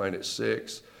 get on the plane at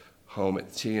 6, home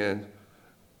at 10.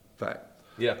 Back.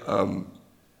 Yeah.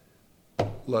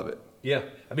 Love it. Yeah.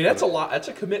 I mean, that's a lot. That's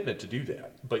a commitment to do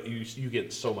that, but you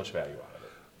get so much value out of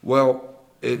it. Well,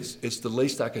 it's the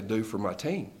least I could do for my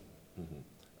team.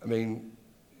 I mean,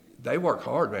 they work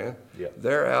hard, man. Yeah.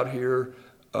 They're out here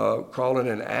crawling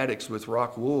in attics with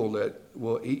rock wool that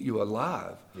will eat you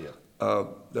alive. Yeah.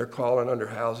 They're crawling under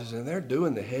houses, and they're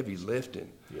doing the heavy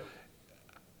lifting. Yeah.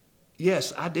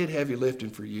 Yes, I did heavy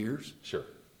lifting for years. Sure.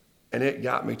 And it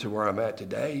got me to where I'm at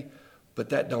today, but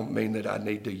that don't mean that I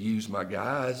need to use my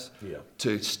guys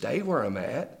to stay where I'm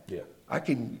at. Yeah. I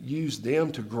can use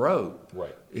them to grow.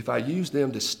 Right. If I use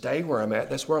them to stay where I'm at,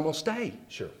 that's where I'm going to stay.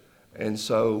 Sure. And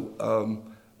so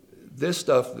this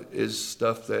stuff is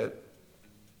stuff that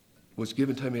was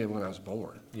given to me when I was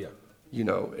born. Yeah. You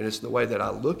know, and it's the way that I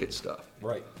look at stuff.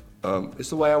 Right. It's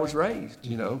the way I was raised,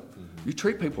 you know. You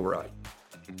treat people right.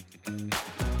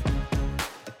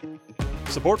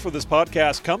 Support for this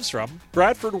podcast comes from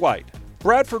Bradford White.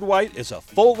 Bradford White is a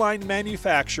full-line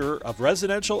manufacturer of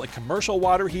residential and commercial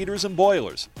water heaters and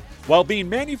boilers. While being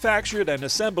manufactured and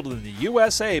assembled in the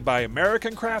USA by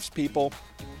American craftspeople,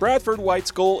 Bradford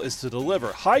White's goal is to deliver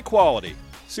high quality,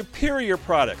 superior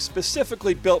products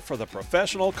specifically built for the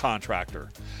professional contractor.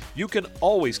 You can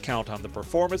always count on the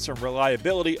performance and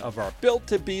reliability of our built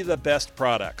to be the best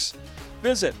products.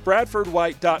 Visit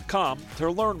bradfordwhite.com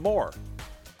to learn more.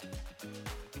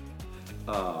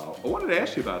 I wanted to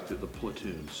ask you about the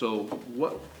platoon. So,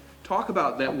 talk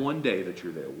about that one day that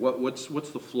you're there. What's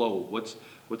the flow? What's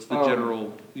the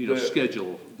general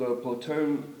schedule? The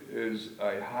platoon is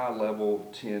a high-level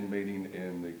 10 meeting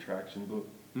in the traction book.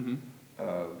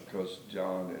 Because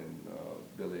John and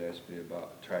Billy asked me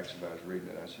about traction, I was reading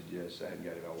it. I said yes, I hadn't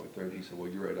got it all the way through. He said, well,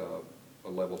 you're at a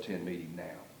level 10 meeting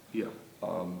now. Yeah.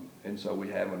 And so we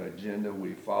have an agenda.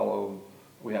 We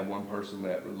have one person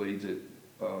that leads it,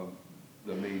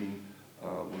 the meeting.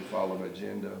 We follow an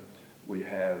agenda. We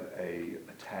have a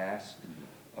task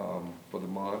for the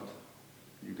month.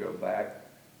 You go back.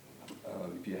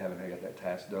 If you haven't got that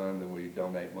task done, then we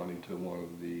donate money to one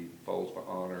of the Folds for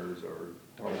Honors or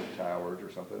Tournament Towers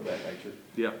or something of that nature.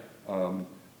 Yeah.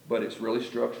 But it's really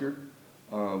structured.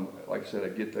 Like I said, I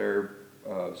get there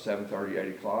 7:30,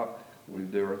 8 o'clock. We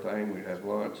do our thing. We have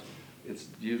lunch. It's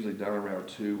usually done around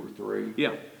 2 or 3.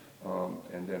 Yeah.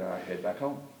 And then I head back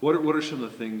home. What are some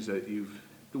of the things that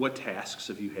what tasks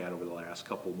have you had over the last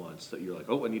couple months that you're like,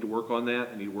 oh, I need to work on that,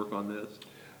 I need to work on this?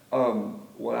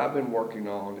 What I've been working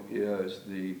on is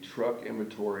the truck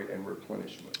inventory and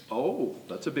replenishment. Oh,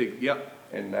 that's a big, yeah.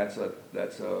 And that's a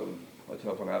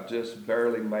tough one. I've just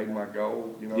barely made my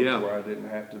goal, Yeah. where I didn't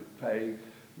have to pay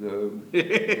the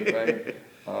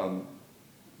thing.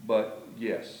 But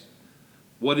yes.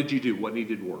 What did you do? What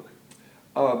needed work?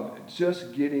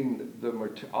 Just getting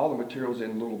all the materials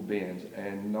in little bins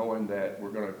and knowing that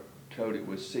we're going to coat it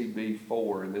with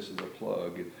CB4 and this is a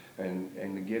plug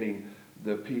and getting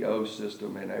the PO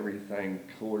system and everything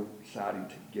coinciding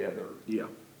together. Yeah.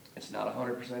 It's not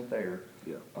 100% there.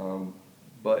 Yeah.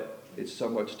 But it's so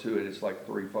much to it. It's like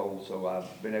threefold. So I've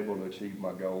been able to achieve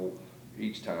my goal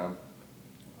each time.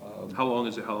 How long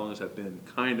has that been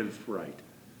kind of right?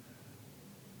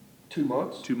 2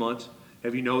 months. 2 months.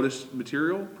 Have you noticed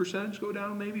material percentage go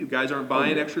down maybe? You guys aren't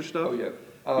buying extra stuff? Oh,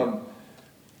 yeah.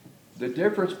 The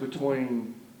difference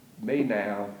between me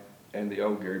now and the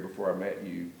old Gary before I met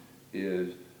you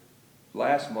is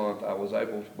last month I was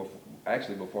able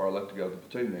to, before I left to go to the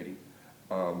platoon meeting,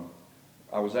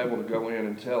 I was able to go in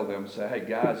and tell them, say, hey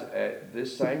guys, at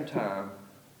this same time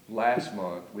last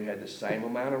month we had the same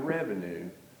amount of revenue,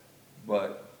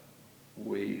 but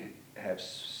we have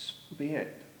spent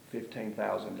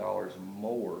 $15,000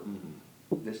 more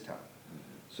this time.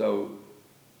 So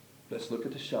let's look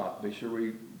at the shop. Be sure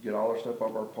we get all our stuff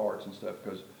off our parts and stuff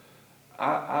because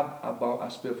I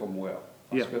spiff them well.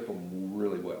 I spiff them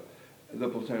really well. The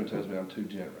platoon tells me I'm too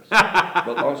generous.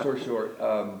 But long story short,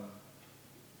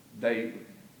 they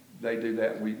do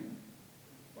that.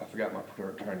 I forgot my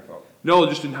train of thought. No,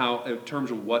 just in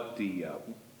terms of what the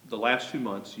last 2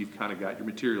 months, you've kind of got your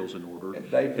materials in order.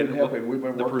 And they've been helping. We've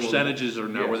been the working percentages are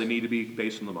now yes. where they need to be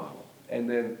based on the model. And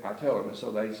then I tell them, and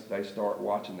so they start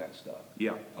watching that stuff.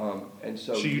 Yeah. And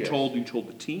so. So you yes. told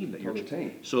the team that you're the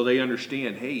team. So they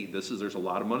understand. Hey, there's a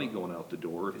lot of money going out the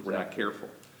door if we're not careful.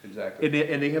 Exactly.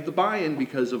 And they have the buy-in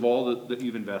because of all that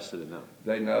you've invested in them.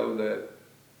 They know that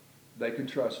they can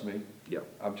trust me. Yeah.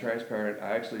 I'm transparent.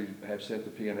 I actually have sent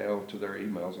the P&L to their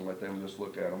emails and let them just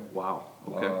look at them. Wow.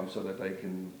 Okay. So that they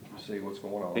can see what's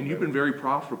going on. And you've been very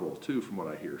profitable too, from what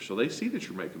I hear. So they see that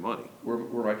you're making money. We're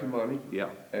making money. Yeah.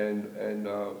 And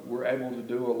we're able to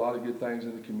do a lot of good things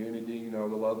in the community. The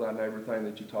Love Thy Neighbor thing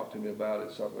that you talked to me about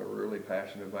is something we're really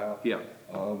passionate about. Yeah.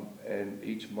 And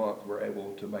each month we're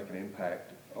able to make an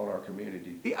impact on our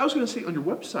community. I was going to say, on your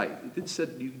website, it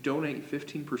said you donate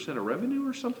 15% of revenue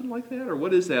or something like that, or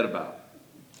what is that about?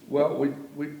 Well,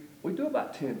 we do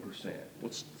about 10%. Well,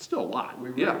 it's still a lot. We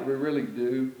really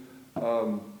do.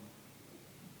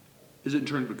 Is it in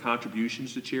terms of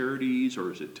contributions to charities,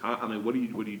 or is it time? I mean, what are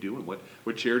you doing?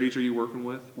 What charities are you working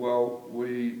with? Well,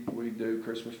 we do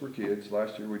Christmas for Kids.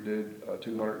 Last year we did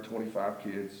 225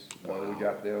 kids. Wow. We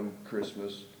got them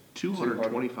Christmas.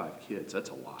 225 kids. That's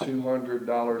a lot.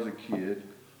 $200 a kid.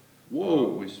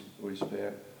 Whoa. We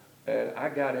spent, and I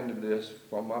got into this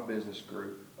from my business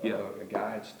group. Yeah. A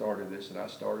guy had started this, and I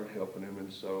started helping him,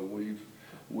 and so we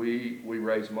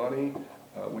raise money.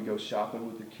 We go shopping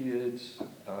with the kids,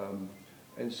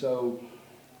 and so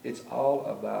it's all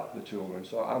about the children.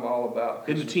 So I'm all about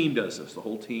Christmas. And the team does this. The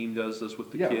whole team does this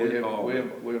with the kids. kids.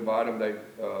 We invite them. They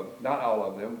not all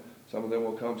of them. Some of them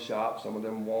will come shop. Some of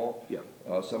them won't. Yeah.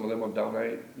 Some of them will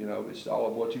donate. It's all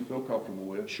of what you feel comfortable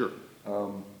with. Sure.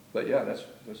 But yeah, that's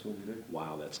what we do.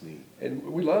 Wow, that's neat. And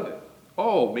we love it.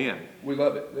 Oh, man. We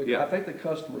love it. Yeah. I think the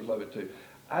customers love it too.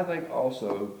 I think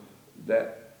also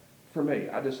that, for me,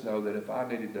 I just know that if I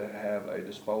needed to have a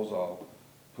disposal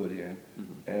put in,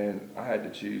 and I had to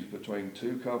choose between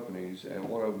two companies, and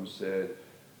one of them said,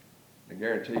 I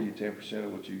guarantee you 10%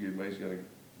 of what you give me is going to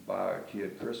buy a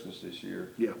kid Christmas this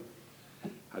year. Yeah.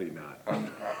 How do you not?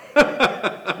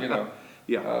 You know.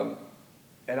 Yeah.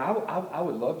 And I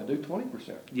would love to do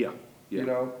 20%. Yeah. You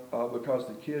know, because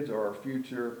the kids are our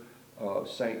future.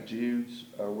 St. Jude's,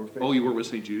 we're fixing. Oh, you work with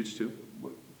St. Jude's too?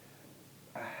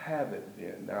 I haven't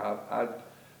been. Now, I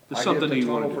something give that you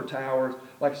the wanna total do. for towers.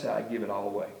 Like I said, I give it all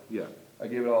away. Yeah. I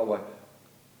give it all away.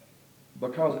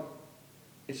 Because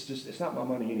it's not my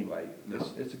money anyway. No.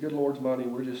 It's the good Lord's money.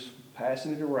 We're just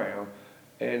passing it around.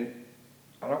 And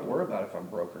I don't worry about if I'm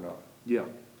broke or not. Yeah.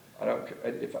 I don't,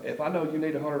 if I know you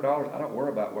need $100, I don't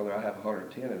worry about whether I have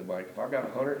 110 in the bank. If I've got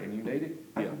 100 and you need it,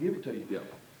 I can give it to you. Yeah.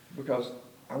 Because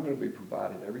I'm going to be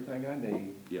provided everything I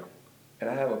need. Yeah. And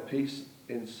I have a peace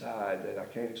inside that I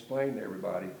can't explain to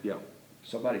everybody. Yeah.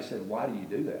 Somebody said, why do you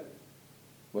do that?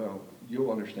 Well,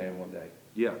 you'll understand one day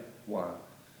Yeah. why.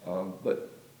 But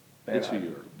man, It's who you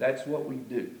are. That's what we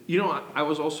do. You know, I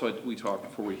was also, we talked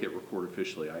before we hit record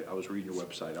officially, I was reading your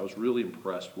website. I was really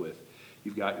impressed with,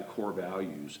 you've got your core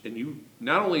values. And you,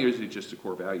 not only is it just the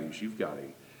core values, you've got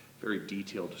a very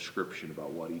detailed description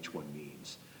about what each one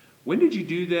means. When did you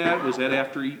do that? Was that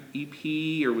after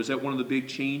EP, or was that one of the big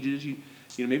changes? You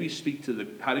know, maybe speak to the,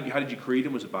 how did you create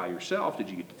them? Was it by yourself? Did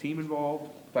you get the team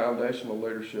involved? Foundational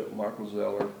leadership, Michael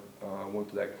Zeller, went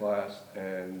to that class,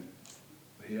 and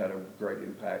he had a great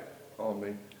impact on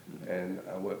me. And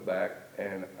I went back,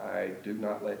 and I do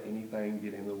not let anything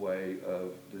get in the way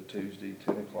of the Tuesday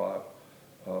 10 o'clock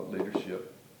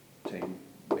leadership team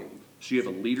meeting. So you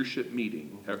have a leadership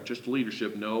meeting, just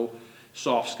leadership, no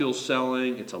soft skills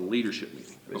selling, it's a leadership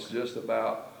meeting. It's just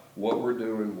about what we're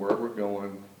doing, where we're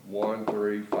going, 1,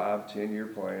 3, 5, 10-year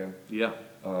plan. Yeah.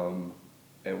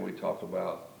 And we talk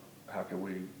about how can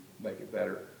we make it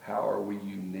better? How are we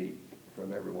unique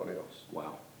from everyone else?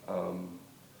 Wow.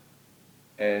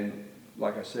 And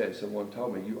like I said, someone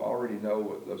told me, you already know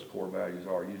what those core values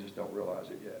are, you just don't realize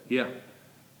it yet. Yeah.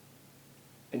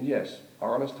 And yes,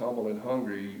 honest, humble, and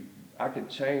hungry, I could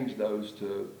change those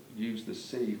to use the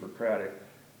C for Craddock,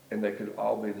 and they could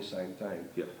all be the same thing.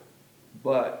 Yeah.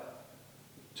 But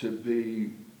to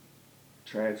be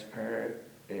transparent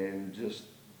and just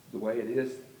the way it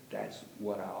is, that's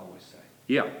what I always say.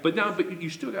 Yeah, but you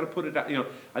still got to put it out. You know,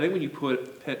 I think when you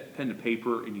put pen to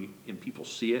paper and people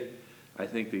see it, I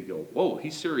think they go, "Whoa,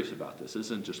 he's serious about this. This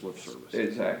isn't just lip service."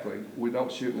 Exactly. We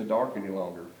don't shoot in the dark any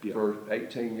longer. Yeah. For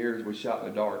 18 years, we shot in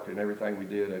the dark in everything we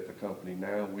did at the company.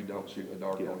 Now we don't shoot in the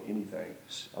dark on anything.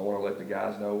 I want to let the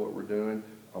guys know what we're doing.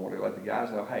 I want to let the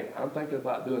guys know, hey, I'm thinking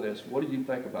about doing this. What do you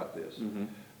think about this? Mm-hmm.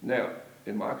 Now,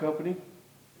 in my company,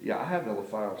 yeah, I have no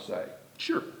final say.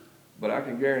 Sure. But I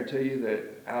can guarantee you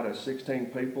that out of 16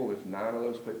 people, if 9 of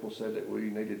those people said that we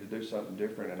needed to do something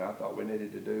different and I thought we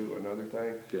needed to do another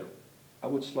thing, Yeah. I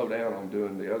would slow down on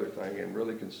doing the other thing and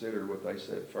really consider what they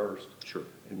said first. Sure.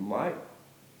 And might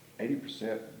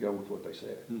 80% go with what they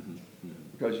said. Mm-hmm. Mm-hmm.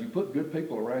 Because you put good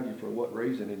people around you for what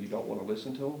reason and you don't want to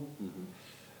listen to them. Mm-hmm.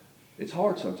 It's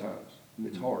hard sometimes.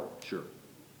 It's Mm-hmm. hard. Sure.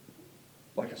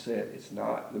 Like I said, it's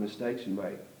not the mistakes you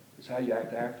make. It's how you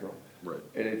act after them. Right.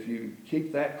 And if you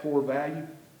keep that core value,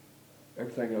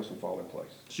 everything else will fall in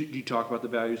place. So do you talk about the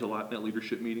values a lot in that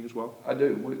leadership meeting as well? I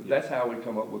do. That's how we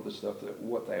come up with the stuff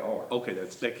what they are. Okay,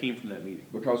 that came from that meeting.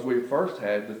 Because we first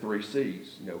had the 3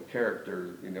 C's,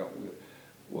 character,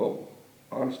 well,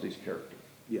 honesty's character.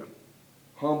 Yeah.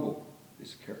 Humble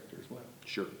is character as well.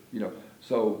 Sure.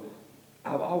 So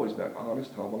I've always been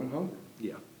honest, humble, and hungry.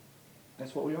 Yeah.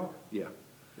 That's what we are. Yeah.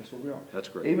 That's what we are. That's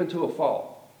great. Even to a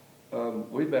fault.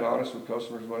 We've been honest with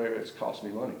customers whenever it's cost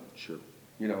me money. Sure.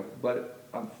 But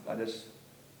I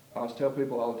always tell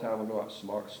people all the time, I'm not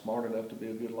smart enough to be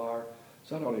a good liar,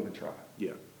 so I don't even try.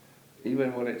 Yeah.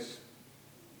 Even when it's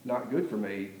not good for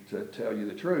me to tell you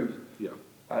the truth, Yeah.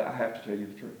 I have to tell you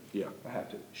the truth. Yeah. I have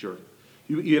to. Sure.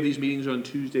 You have these meetings on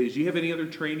Tuesdays. Do you have any other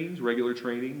trainings, regular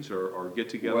trainings, or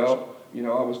get-togethers? Well,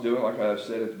 I was doing, like I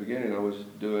said at the beginning, I was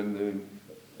doing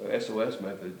the SOS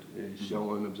method,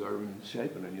 showing, observing, and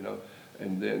shaping it,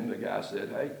 And then the guy said,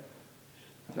 hey,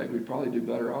 I think we'd probably do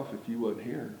better off if you wasn't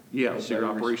here. Yeah, Because so your they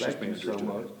operations respect you manager's so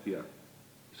doing much. it. Yeah.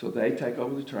 So they take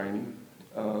over the training,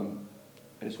 and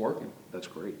it's working. That's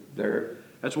great. They're,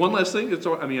 That's one less thing.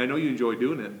 I know you enjoy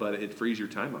doing it, but it frees your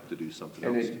time up to do something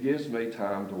and else. it gives me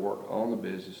time to work on the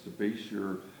business, to be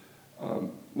sure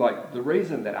Like the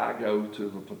reason that I go to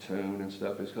the platoon and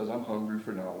stuff is because I'm hungry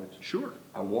for knowledge. Sure.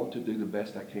 I want to do the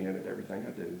best I can at everything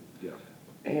I do. Yeah.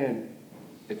 And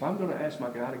if I'm going to ask my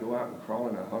guy to go out and crawl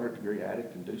in a 100-degree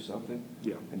attic and do something,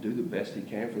 Yeah. and do the best he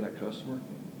can for that customer,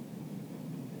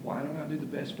 why don't I do the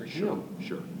best for him?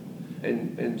 Sure.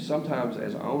 And sometimes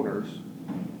as owners,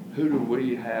 who do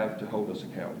we have to hold us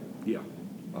accountable? Yeah.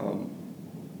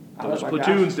 I Those let my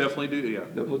platoons guys- definitely do. Yeah.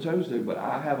 The platoons do, but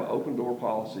I have an open door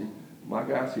policy. My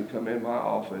guys can come in my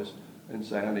office and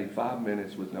say, I need 5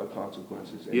 minutes with no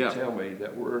consequences, and Yeah. tell me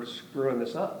that we're screwing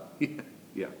this up.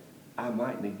 Yeah. I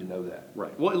might need to know that.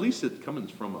 Right. Well, at least it comes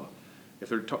from a. If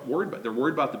they're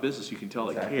worried about the business, you can tell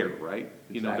Exactly. they care, right?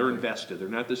 You know, they're Exactly. invested. They're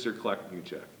not just there collecting a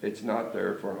check. It's not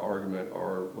there for an argument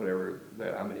or whatever,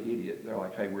 that I'm an idiot. They're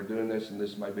like, hey, we're doing this, and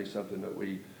this may be something that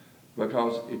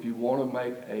because if you want to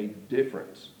make a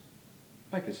difference,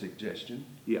 make a suggestion.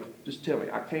 Yeah. Just tell me.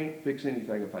 I can't fix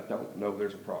anything if I don't know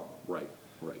there's a problem. Right.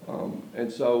 Right.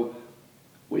 And so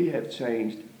we have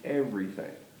changed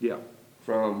everything Yeah.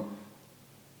 from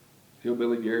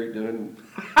Hillbilly Gary doing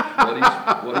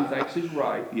what he thinks is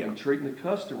right, Yeah. and treating the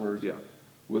customers Yeah.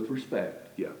 with respect,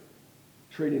 Yeah.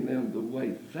 treating them the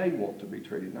way they want to be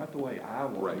treated, not the way I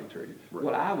want to Right. be treated. Right.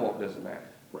 What I want doesn't matter.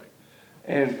 Right.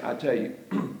 And I tell you,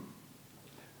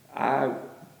 I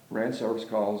ran service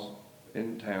calls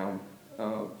in town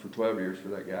for 12 years for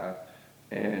that guy,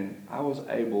 and I was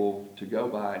able to go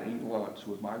by and eat lunch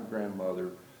with my grandmother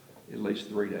at least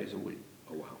 3 days a week.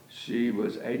 Oh wow. She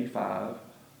was 85.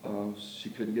 She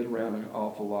couldn't get around an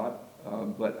awful lot,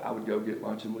 but I would go get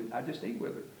lunch and I'd just eat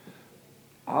with her.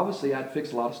 Obviously, I'd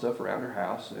fix a lot of stuff around her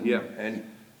house, and, Yeah. and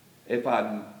if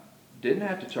I didn't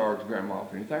have to charge grandma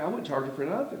for anything, I wouldn't charge her for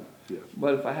nothing. Yeah.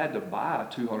 But if I had to buy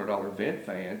a $200 vent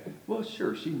fan, well,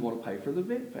 sure, she'd want to pay for the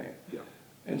vent fan. Yeah.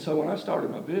 And so when I started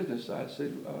my business, I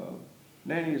said,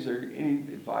 Nanny, is there any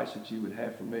advice that you would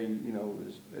have for me, you know,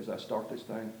 as I start this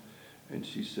thing? And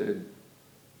she said,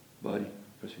 buddy,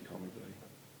 because she called me buddy,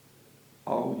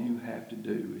 all you have to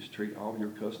do is treat all your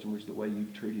customers the way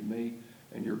you've treated me,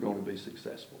 and you're going to be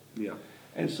successful. Yeah.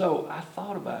 And so I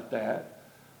thought about that,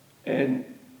 and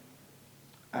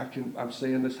I'm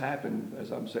seeing this happen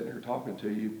as I'm sitting here talking to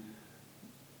you.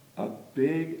 A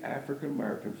big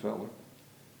African-American fella,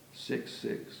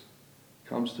 6'6",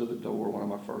 comes to the door, one of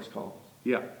my first calls.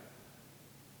 Yeah.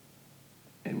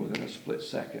 And within a split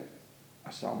second,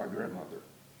 I saw my grandmother.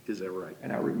 Is that right?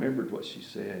 And I remembered what she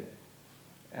said.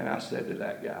 And I said to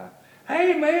that guy,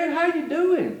 hey man, how you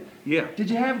doing? Yeah. Did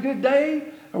you have a good day?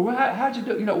 Or how'd you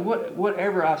do? You know,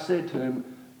 whatever I said to him,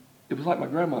 it was like my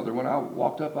grandmother. When I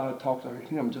walked up, I talked to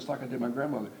him just like I did my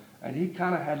grandmother. And he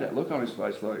kind of had that look on his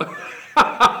face like,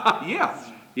 Yeah.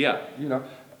 Yeah. you know.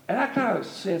 And I kind of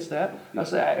sensed that. I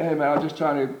said, hey man, I'm just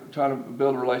trying to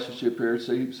build a relationship here,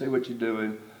 see what you're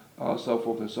doing, so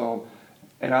forth and so on.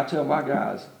 And I tell my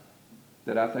guys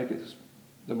that I think it's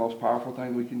the most powerful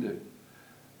thing we can do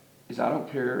is I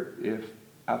don't care if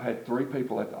I've had 3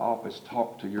 people at the office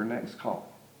talk to your next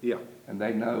call. Yeah. And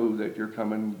they know that you're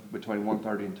coming between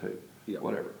 1:30 and 2, Yeah.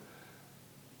 whatever.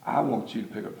 I want you to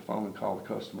pick up the phone and call the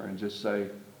customer and just say,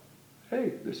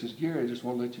 hey, this is Gary. I just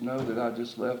want to let you know that I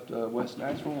just left West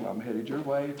Nashville and I'm headed your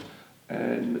way,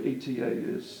 and the ETA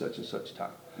is such and such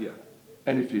time. Yeah.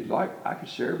 And if you'd like, I can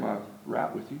share my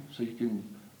route with you so you can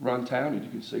run town and you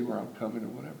can see where I'm coming or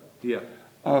whatever. Yeah.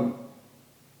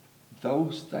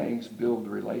 Those things build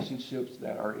relationships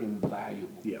that are invaluable.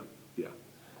 Yeah. Yeah.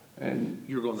 And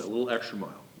You're going that little extra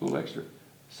mile. a little extra.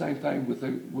 Same thing with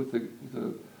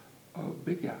the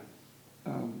big guy.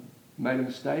 Made a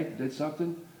mistake, did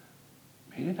something.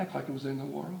 He didn't act like it was in the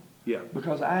world. Yeah.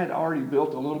 Because I had already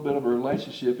built a little bit of a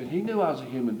relationship, and he knew I was a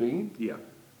human being. Yeah.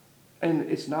 And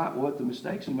it's not what the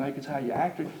mistakes you make, it's how you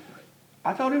act.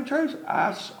 I told him the truth.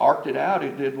 I arced it out,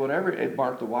 it did whatever, it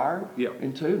burnt the wire Yeah.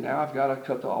 in 2. Now I've got to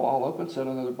cut the wall open, set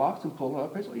another box, and pull it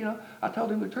up. You know, I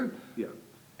told him the truth. Yeah.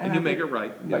 And you I make did- it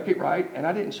right. Make it right, and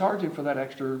I didn't charge him for that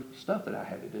extra stuff that I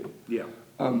had to do. Yeah.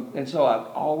 And so I've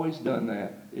always done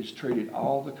that, is treated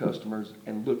all the customers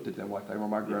and looked at them like they were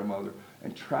my grandmother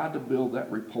and tried to build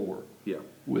that rapport Yeah.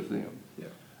 with them. Yeah.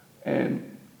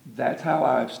 And that's how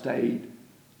I've stayed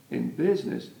in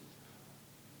business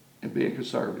and being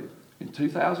conservative. In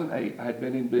 2008, I had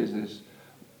been in business,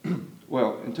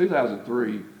 well, in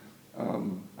 2003,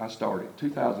 I started.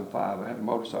 2005, I had a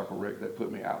motorcycle wreck that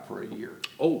put me out for a year.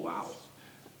 Oh, wow.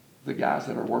 The guys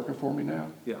that are working for me now,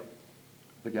 Yeah.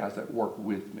 the guys that work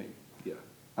with me, Yeah.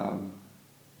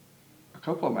 a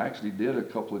couple of them actually did a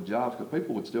couple of jobs because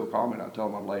people would still call me and I'd tell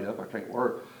them I'm laid up, I can't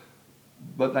work.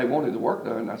 But they wanted the work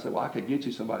done. And I said, well, I could get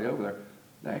you somebody over there.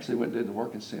 They actually went and did the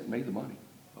work and sent me the money.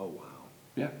 Oh, wow.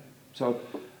 Yeah. So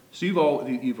you've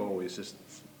always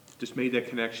just made that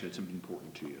connection. It's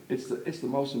important to you. it's the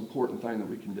most important thing that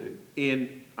we can do.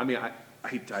 And I mean, I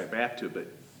hate to tie it back to it, but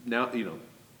now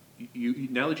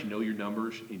now that you know your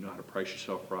numbers, you know how to price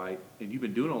yourself right, and you've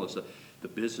been doing all this stuff, the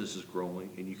business is growing,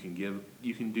 and you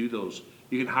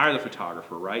can hire the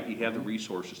photographer, right? You have the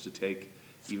resources to take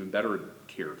even better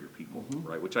care of your people,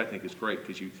 right? Which I think is great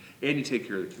because you take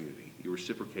care of the community. You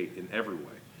reciprocate in every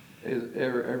way.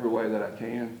 Every way that I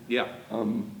can. Yeah.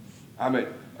 I'm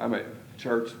at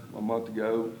church a month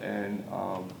ago, and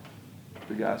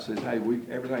the guy says, "Hey,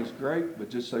 everything's great, but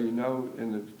just so you know,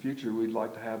 in the future, we'd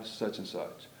like to have such and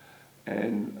such."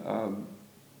 And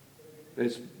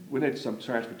we need some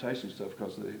transportation stuff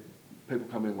because the people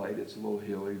come in late. It's a little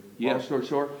hilly. Yeah. Long story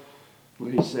short,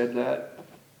 when he said that,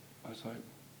 I was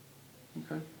like,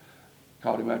 "Okay."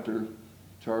 Called him after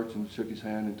church and shook his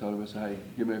hand and told him, I said, "Hey,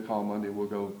 give me a call Monday. We'll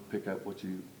go pick up what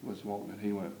you was wanting." And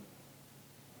he went,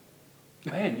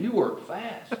 "Man, you work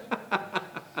fast."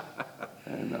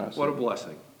 And I said, What a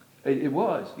blessing. It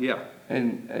was. Yeah.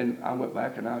 And I went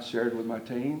back and I shared with my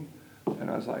team, and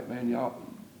I was like, "Man, y'all,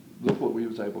 look what we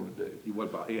was able to do." What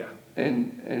about, yeah.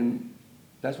 And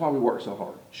that's why we work so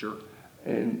hard. Sure.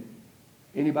 And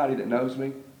anybody that knows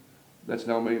me, that's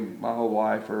known me my whole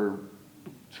life or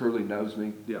truly knows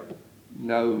me, Yeah.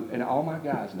 know, and all my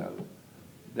guys know,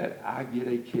 that I get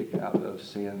a kick out of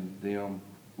seeing them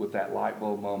with that light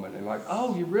bulb moment and like,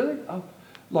 "Oh, you really?" Oh,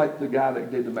 like the guy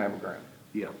that did the mammogram.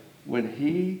 Yeah. When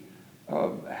he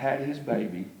had his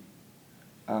baby,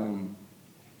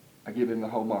 I give him the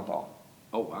whole month off,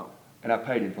 Oh, wow. and I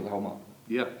paid him for the whole month.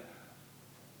 Yeah.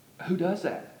 Who does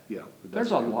that? Yeah.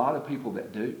 There's a lot of people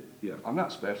that do. Yeah. I'm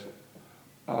not special.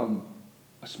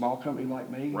 A small company like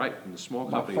me, Right. In the small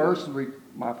my company.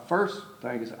 my first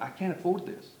thing is I can't afford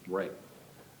this. Right.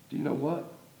 Do you know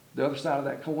what? The other side of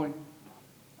that coin,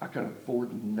 I can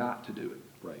afford not to do it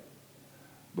Right.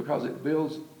 because it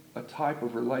builds a type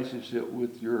of relationship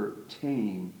with your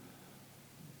team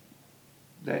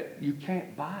that you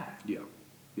can't buy. Yeah.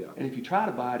 Yeah. And if you try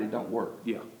to buy it, it don't work.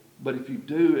 Yeah. But if you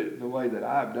do it the way that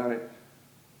I've done it,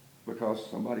 because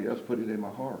somebody else put it in my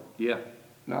heart, Yeah.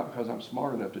 not because I'm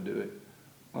smart enough to do it,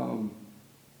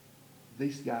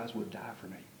 these guys would die for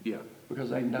me Yeah. because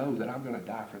they know that I'm going to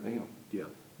die for them. Yeah.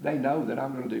 They know that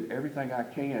I'm going to do everything I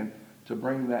can to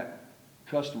bring that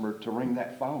customer to ring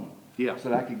that phone. Yeah. So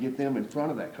that I could get them in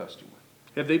front of that customer.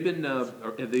 Have they been a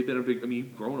big, I mean,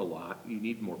 you've grown a lot, you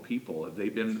need more people. Have they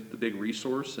been the big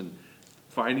resource in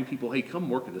finding people, hey, come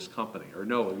work at this company? Or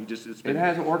no, it's been. It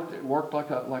hasn't worked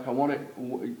like I want it.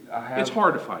 It's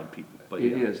hard to find people, but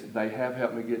It yeah. is. They have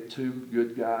helped me get two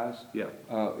good guys. Yeah.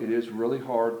 It is really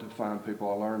hard to find people.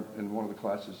 I learned in one of the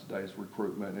classes today is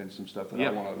recruitment and some stuff that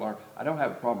Yeah. I want to learn. I don't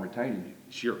have a problem retaining you.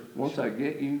 Sure. Once I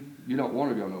get you, you don't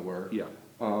want to go nowhere. Yeah.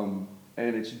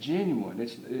 And it's genuine.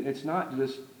 It's not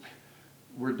just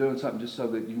we're doing something just so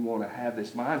that you want to have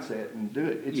this mindset and do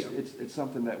it. It's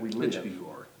something that we live. It's who you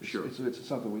are. Sure. It's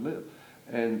something we live.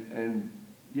 And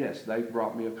yes, they've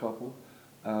brought me a couple.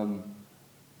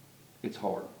 It's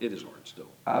hard. It is hard still.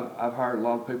 I've hired a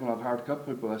lot of people, and I've hired a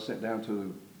couple people I sent down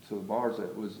to the bars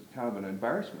that was kind of an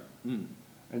embarrassment. Mm.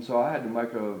 And so I had to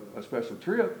make a special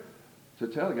trip to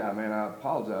tell the guy, "Man, I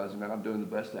apologize, man, I'm doing the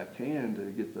best I can to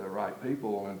get the right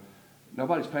people, and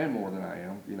nobody's paying more than I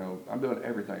am. You know, I'm doing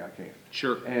everything I can."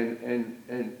 Sure.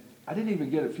 And I didn't even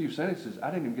get a few sentences. I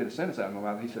didn't even get a sentence out of my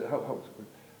mouth. He said, "Ho,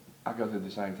 I go through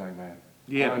the same thing, man.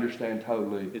 Yeah. I understand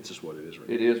totally. It's just what it is, right?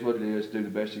 It is what it is. Do the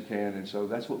best you can." And so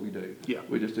that's what we do. Yeah.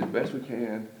 We just do the best we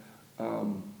can.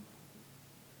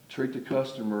 Treat the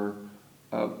customer.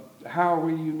 How are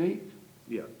we unique?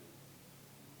 Yeah.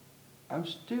 I'm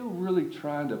still really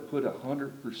trying to put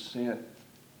 100%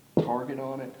 target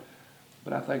on it,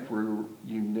 but I think we're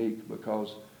unique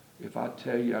because if I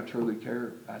tell you I truly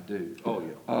care, I do. Oh,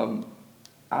 yeah.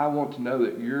 I want to know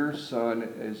that your son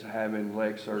is having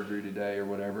leg surgery today or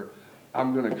whatever.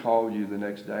 I'm going to call you the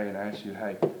next day and ask you,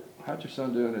 "Hey, how's your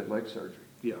son doing at leg surgery?"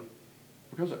 Yeah.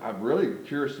 Because I'm really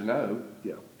curious to know.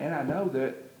 Yeah. And I know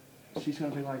that she's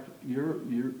going to be like,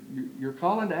 you're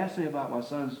calling to ask me about my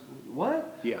son's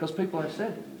what? Yeah. Because people have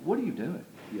said, "What are you doing?"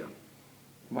 Yeah.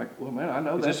 I'm like, "Well, man, I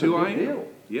know Is that's this a who big I am? deal.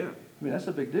 Yeah. I mean, that's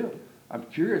a big deal. I'm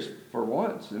curious for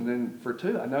once, and then for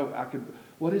two, I know I could.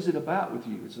 What is it about with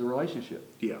you? It's the relationship,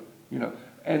 Yeah. you know."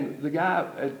 And the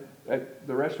guy at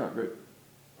the restaurant group,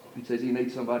 he says he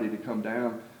needs somebody to come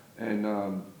down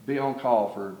and be on call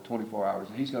for 24 hours,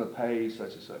 and he's going to pay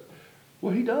such and such.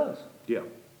 Well, he does. Yeah.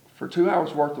 For 2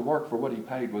 hours worth of work for what he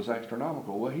paid was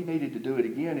astronomical. Well, he needed to do it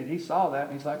again, and he saw that,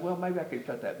 and he's like, "Well, maybe I could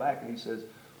cut that back." And he says,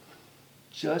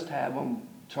 "Just have them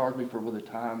charge me for the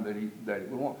time that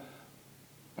we want."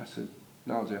 I said,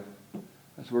 no, Jeff.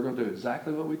 I said, we're going to do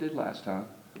exactly what we did last time.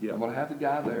 Yeah. I'm going to have the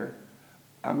guy there.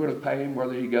 I'm going to pay him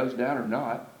whether he goes down or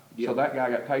not. Yeah. So that guy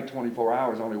got paid 24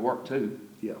 hours, only worked 2.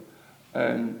 Yeah.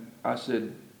 And I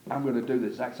said, I'm going to do the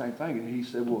exact same thing. And he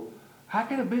said, well, how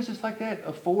can a business like that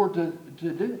afford to do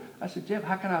it? I said, Jeff,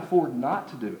 how can I afford not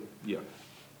to do it? Yeah.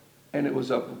 And it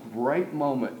was a great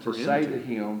moment to say to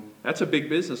him, that's a big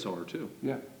business owner too.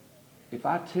 yeah, if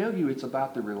I tell you it's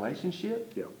about the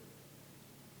relationship, Yeah.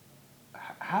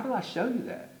 How do I show you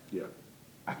that? Yeah.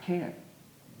 I can't.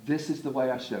 This is the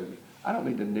way I show you. I don't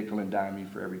need to nickel and dime you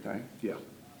for everything. Yeah.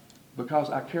 Because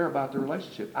I care about the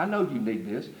relationship. I know you need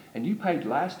this, and you paid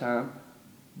last time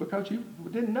because you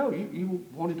didn't know. You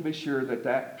wanted to be sure that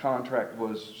that contract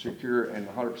was secure and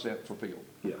 100% fulfilled.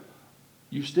 Yeah.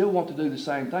 You still want to do the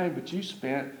same thing, but you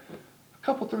spent a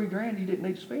couple, $3,000 you didn't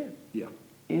need to spend. Yeah.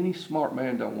 Any smart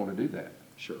man don't want to do that.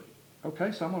 Sure.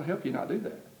 Okay, so I'm going to help you not do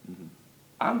that. Mm-hmm.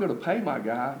 I'm going to pay my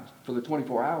guy for the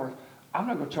 24 hours. I'm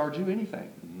not going to charge you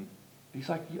anything. Mm-hmm. He's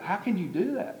like, how can you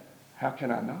do that? How can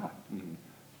I not? Mm-hmm.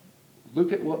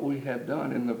 Look at what we have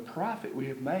done and the profit we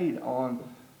have made on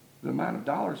the amount of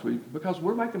dollars because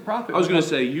we're making profit. I was going to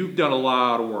say, you've done a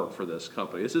lot of work for this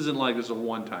company. This isn't like this is a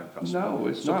one-time customer. No,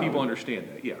 it's so not. So people understand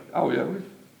that, yeah. Oh, yeah.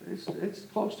 It's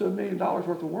close to $1 million worth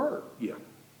of work. Yeah.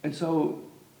 And so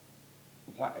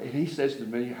he says to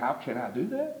me, how can I do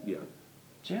that? Yeah.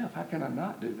 Jeff, how can I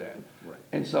not do that? Right.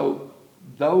 And so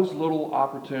those little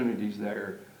opportunities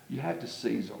there, you have to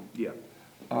seize them. Yeah.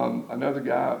 Another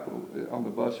guy on the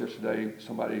bus yesterday,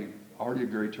 somebody already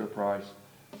agreed to a price.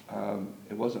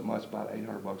 It wasn't much, about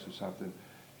 $800 or something.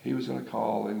 He was going to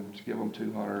call and give them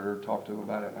 $200 or talk to them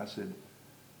about it. And I said,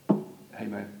 hey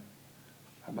man,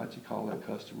 how about you call that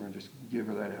customer and just give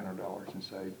her that $800 and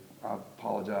say, I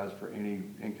apologize for any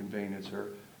inconvenience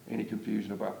or any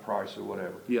confusion about price or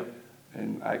whatever. Yeah.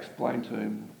 And I explained to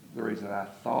him the reason I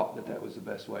thought that was the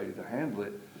best way to handle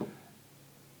it.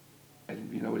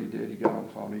 And you know what he did? He got on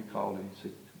the phone, he called, and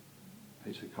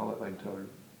he said, call that lady and tell her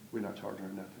we're not charging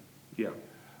her nothing. Yeah.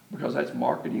 Because that's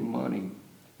marketing money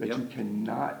that Yep. you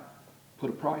cannot put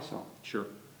a price on. Sure.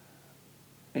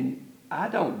 And I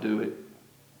don't do it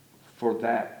for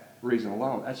that reason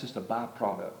alone. That's just a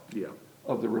byproduct Yeah.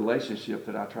 of the relationship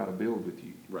that I try to build with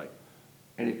you. Right.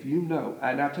 And if you know,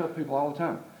 and I tell people all the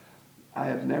time, I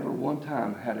have never one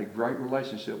time had a great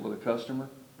relationship with a customer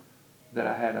that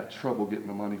I had a trouble getting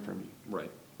the money from you.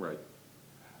 Right. Right.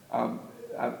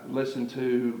 I listened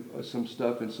to some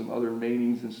stuff in some other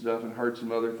meetings and stuff and heard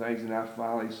some other things, and I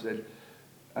finally said,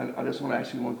 I just want to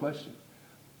ask you one question.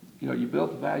 You know, you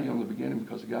built the value on the beginning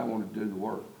because the guy wanted to do the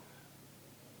work.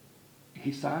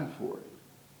 He signed for it.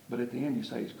 But at the end, you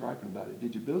say he's griping about it.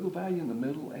 Did you build the value in the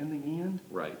middle and the end?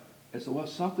 Right. And so, well,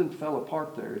 something fell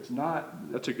apart there. It's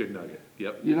not... That's a good nugget.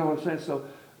 Yep. You know what I'm saying? So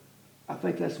I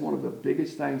think that's one of the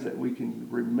biggest things that we can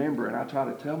remember. And I try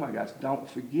to tell my guys, don't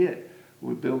forget,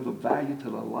 we build the value to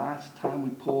the last time we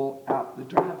pull out the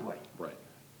driveway. Right.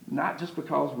 Not just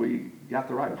because we got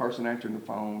the right person answering the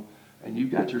phone and you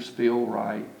got your spiel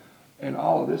right and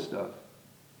all of this stuff.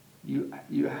 You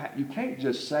can't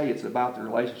just say it's about the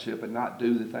relationship and not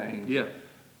do the things Yeah.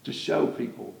 to show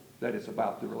people that it's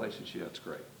about the relationship. That's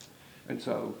great. And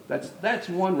so that's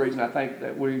one reason I think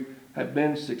that we have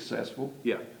been successful.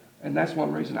 Yeah. And that's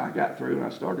one reason I got through, and I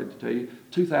started to tell you,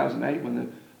 2008, when the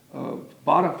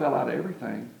bottom fell out of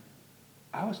everything,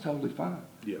 I was totally fine.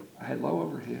 Yeah. I had low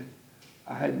overhead.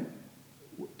 I had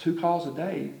 2 calls a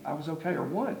day. I was okay, or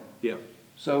 1. Yeah.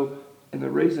 So, and the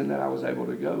reason that I was able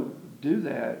to go do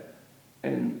that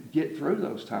and get through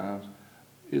those times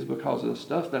is because of the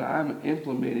stuff that I'm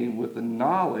implementing with the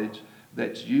knowledge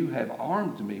that you have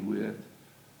armed me with.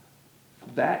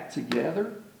 That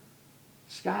together,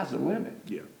 sky's the limit.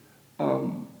 Yeah.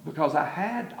 Because I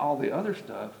had all the other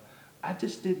stuff, I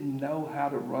just didn't know how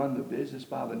to run the business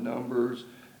by the numbers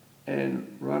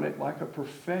and run it like a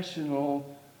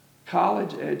professional,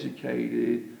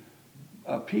 college-educated,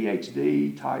 a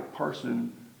PhD type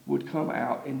person would come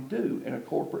out and do in a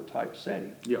corporate type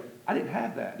setting. Yeah. I didn't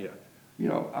have that. Yeah. You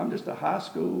know, I'm just a high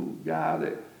school guy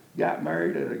that got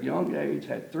married at a young age,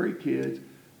 had 3 kids,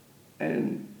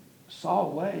 and saw a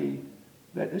way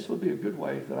that this would be a good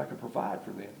way that I could provide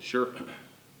for them. Sure.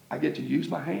 I get to use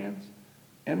my hands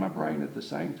and my brain at the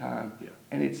same time, Yeah.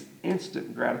 and it's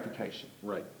instant gratification.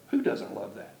 Right. Who doesn't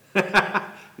love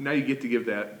that? Now you get to give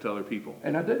that to other people.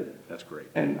 And I do. That's great.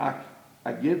 And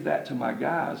I give that to my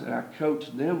guys, and I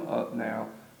coach them up now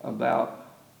about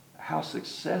how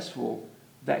successful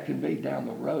that can be down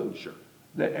the road. Sure.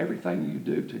 That everything you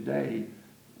do today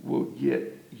will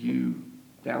get you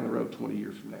down the road 20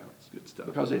 years from now. That's good stuff.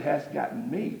 Because it has gotten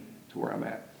me to where I'm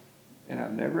at. and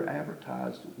I've never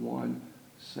advertised one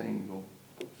single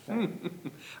thing.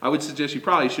 I would suggest you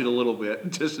probably should a little bit,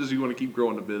 just as you want to keep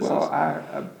growing the business.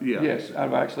 Well, yes,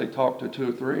 I've actually talked to 2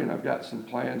 or 3, and I've got some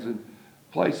plans in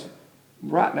place.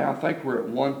 Right now, I think we're at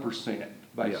 1%,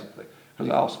 basically,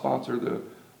 because I'll sponsor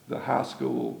the high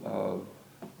school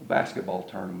basketball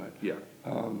tournament. Yeah.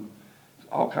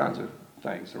 All kinds of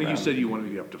things. But you said you wanted to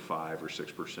get up to 5 or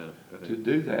 6%. I think. To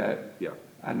do that,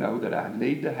 I know that I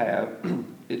need to have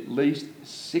at least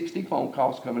 60 phone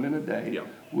calls coming in a day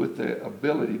with the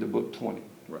ability to book 20.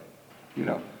 Right. You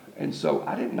know, and so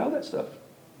I didn't know that stuff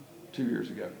 2 years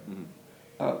ago.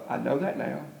 I know that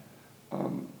now.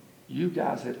 You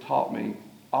guys have taught me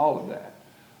all of that.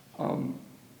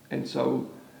 And so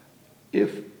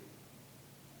if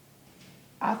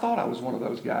I thought I was one of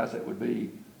those guys that would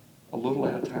be a little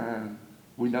at a time,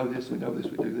 we know this, we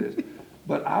do this.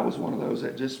 But I was one of those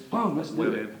that just, boom, let's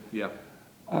do it. Yeah.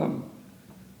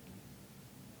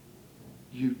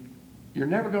 You're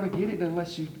never going to get it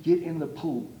unless you get in the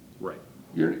pool. Right.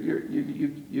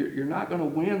 You're not going to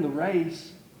win the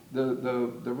race,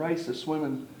 the race of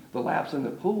swimming the laps in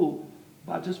the pool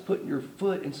by just putting your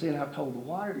foot and seeing how cold the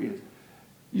water is.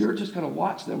 You're just going to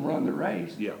watch them run the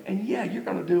race. Yeah. And yeah, you're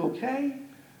going to do okay.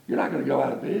 You're not going to go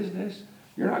out of business.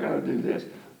 You're not going to do this.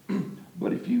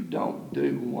 But if you don't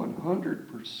do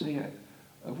 100%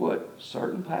 of what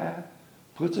certain path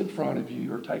puts in front of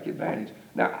you or take advantage.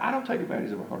 Now, I don't take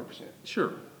advantage of 100%.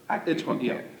 Sure. It's hard,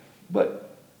 yeah.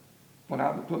 But when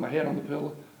I put my head on the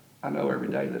pillow, I know every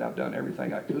day that I've done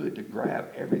everything I could to grab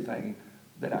everything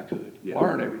that I could,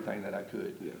 learn everything that I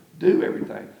could, do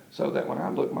everything, so that when I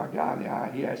look my guy in the eye,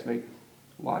 he asked me,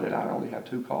 why did I only have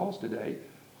 2 calls today?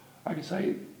 I can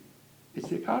say, it's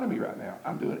the economy right now.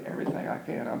 I'm doing everything I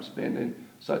can. I'm spending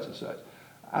such and such.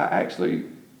 I actually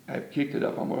have kicked it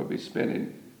up. I'm going to be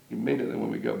spending immediately when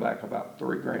we go back about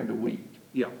 $3,000 a week.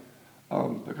 Yeah.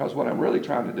 Because what I'm really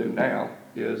trying to do now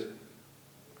is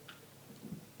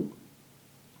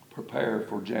prepare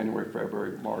for January,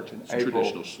 February, March, and April.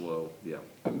 Traditional slow,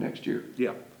 of next year.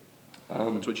 Yeah.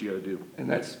 That's what you got to do. And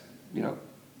that's,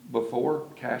 before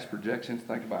cash projections,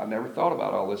 think about, I never thought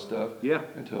about all this stuff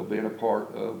until being a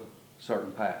part of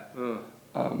certain path.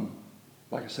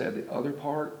 Like I said, the other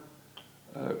part,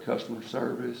 customer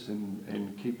service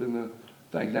and keeping the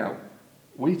thing. Now,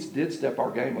 we did step our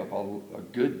game up a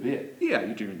good bit. Yeah,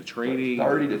 you're doing the training.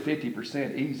 30 to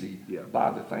 50% easy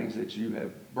by the things that you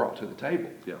have brought to the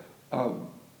table. Yeah.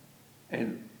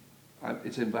 And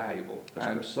it's invaluable.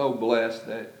 I'm so blessed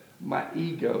that my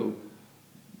ego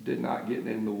did not get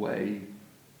in the way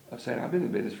of saying, I've been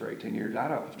in business for 18 years. I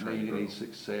don't need any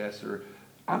success, or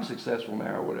I'm successful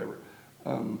now, or whatever.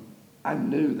 I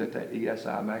knew that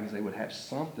ESI magazine would have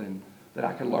something that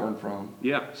I could learn from.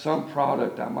 Yeah. Some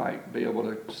product I might be able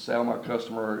to sell my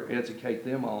customer or educate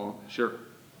them on. Sure.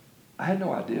 I had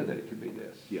no idea that it could be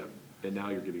this. Yeah. And now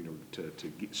you're getting to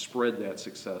spread that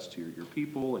success to your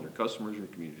people and your customers and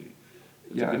your community.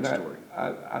 It's a good story.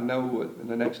 I know in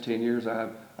the next 10 years I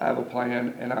have a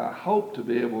plan, and I hope to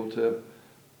be able to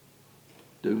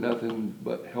do nothing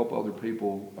but help other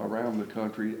people around the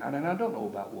country. And I don't know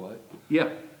about what. Yeah.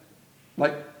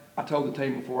 Like I told the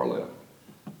team before I left,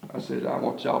 I said, I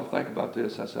want y'all to think about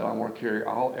this. I said, I want to carry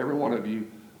every one of you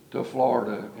to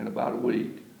Florida in about a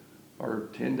week or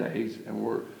 10 days, and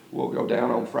we'll go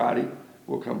down on Friday.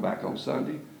 We'll come back on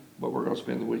Sunday, but we're going to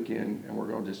spend the weekend, and we're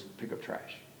going to just pick up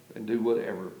trash and do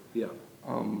whatever. Yeah.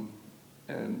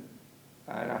 And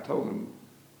I told them,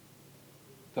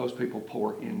 those people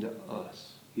pour into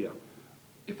us. Yeah.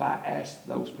 If I ask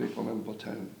those people in the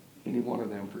platoon, any one of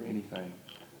them for anything,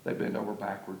 they bend over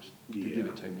backwards to give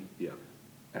it to me. Yeah.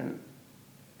 And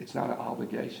it's not an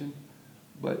obligation,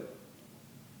 but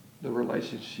the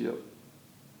relationship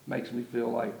makes me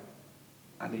feel like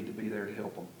I need to be there to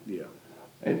help them. Yeah.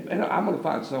 And I'm going to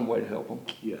find some way to help them.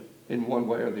 Yeah. In one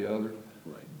way or the other.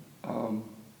 Right.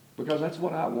 Because that's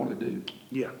what I want to do.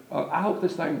 Yeah. I hope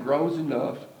this thing grows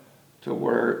enough to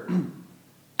where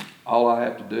all I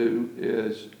have to do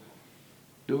is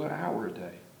do an hour a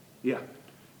day. Yeah.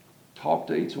 Talk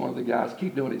to each one of the guys,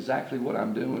 keep doing exactly what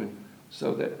I'm doing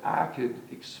so that I could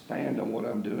expand on what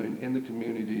I'm doing in the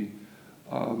community.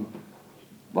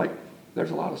 Like,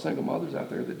 there's a lot of single mothers out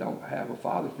there that don't have a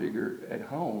father figure at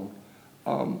home.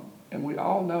 And we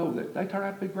all know that they turn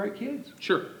out to be great kids.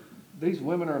 Sure. These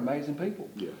women are amazing people.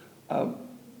 Yeah.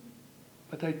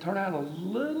 But they turn out a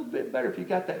little bit better if you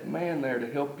got that man there to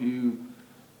help you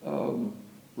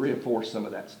reinforce some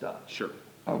of that stuff. Sure.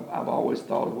 I've always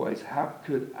thought of ways, how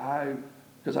could I,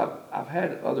 because I've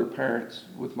had other parents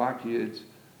with my kids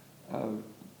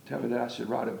tell me that I should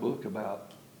write a book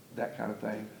about that kind of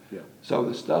thing. Yeah. So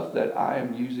the stuff that I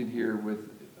am using here with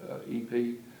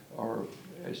EP or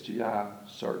SGI,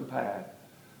 certain pad,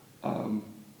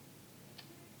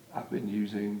 I've been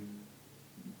using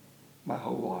my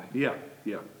whole life. Yeah,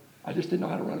 yeah, I just didn't know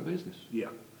how to run a business. yeah.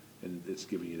 And it's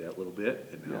giving you that little bit,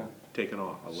 and now Yeah. taking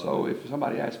off. I love So it. if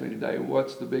somebody asked me today,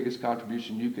 what's the biggest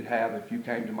contribution you could have if you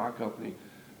came to my company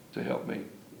to help me?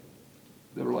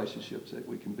 The relationships that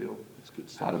we can build. It's good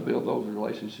How stuff. to build those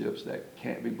relationships that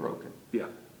can't be broken. Yeah,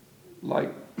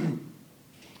 Like,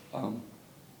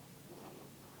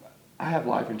 I have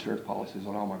life insurance policies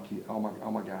on all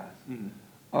my guys.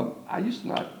 Mm-hmm. I used to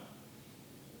not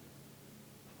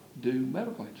do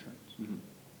medical insurance. Mm-hmm.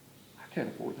 I can't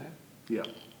afford that. yeah,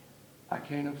 I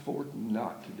can't afford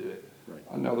not to do it. Right.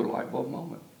 Another light bulb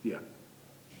moment. yeah,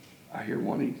 I hear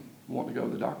one, he wanting to go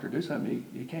to the doctor, do something,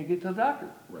 he can't get to the doctor.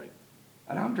 right,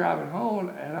 And I'm driving home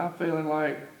and I'm feeling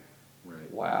like, right,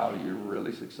 wow, you're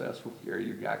really successful here.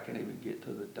 Your guy can't even get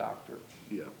to the doctor.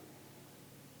 yeah,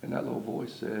 And that little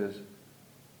voice says,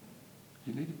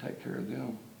 you need to take care of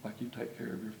them like you take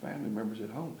care of your family members at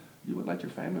home. You wouldn't let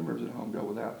your family members at home go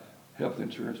without health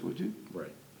insurance, would you?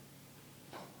 right,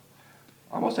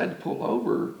 I almost had to pull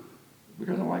over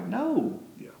because I'm like, no,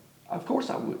 yeah, of course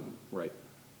I wouldn't. right,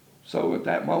 So at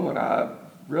that moment, I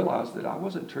realized that I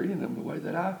wasn't treating them the way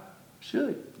that I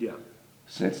should. yeah,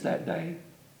 Since that day,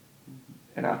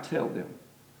 and I tell them,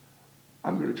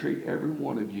 I'm going to treat every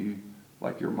one of you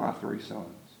like you're my 3 sons.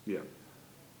 yeah,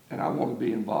 And I want to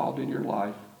be involved in your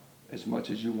life as much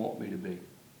as you want me to be.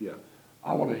 yeah,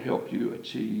 I want to help you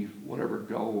achieve whatever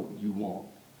goal you want.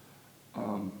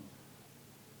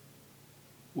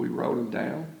 We wrote them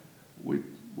down.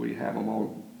 We have them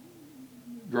on,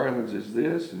 Drayland's is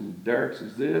this and Derek's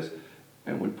is this,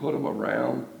 and we put them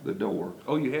around the door.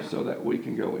 Oh, you have? So that we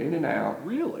can go in and out.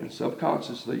 Really? And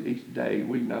subconsciously, each day,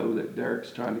 we know that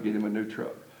Derek's trying to get him a new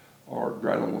truck, or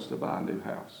Drayland wants to buy a new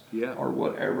house. Yeah. Or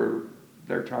whatever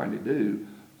they're trying to do.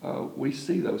 We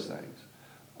see those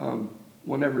things.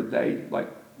 Whenever they, like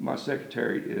my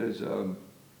secretary is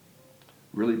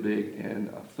really big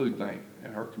in a food bank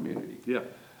in her community. yeah,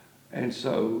 And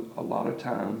so a lot of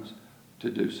times to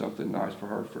do something nice for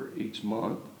her for each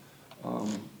month,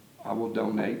 I will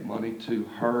donate money to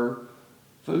her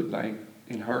food bank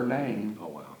in her name, oh,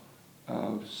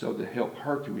 wow, so to help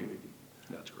her community.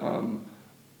 that's great.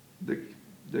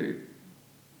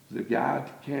 The guy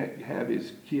can't have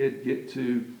his kid get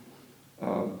to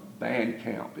band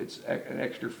camp. It's an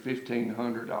extra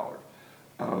 $1,500,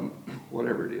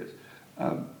 whatever it is.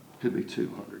 Could be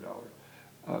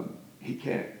 $200. He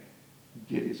can't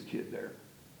get his kid there.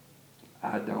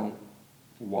 I don't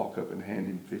walk up and hand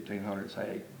him $1,500 and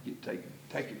say, hey,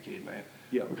 take your kid, man.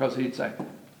 Yeah. Because he'd say,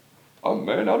 oh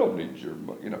man, I don't need your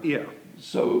money, you know. Yeah.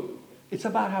 So it's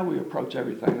about how we approach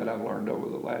everything that I've learned over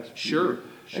the last few Sure, years.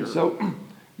 sure. And so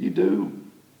you do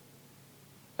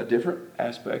a different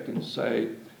aspect and say,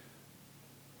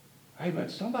 hey man,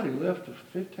 somebody left a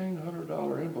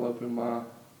 $1,500 envelope in my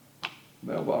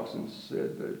mailbox and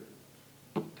said that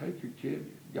take your kid,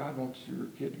 God wants your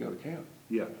kid to go to camp.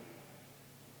 Yeah,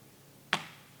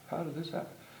 How did this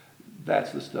happen?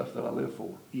 That's the stuff that I live for.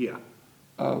 yeah,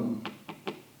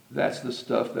 That's the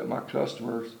stuff that my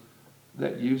customers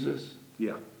that use us,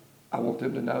 yeah, I want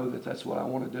them to know that that's what I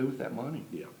want to do with that money,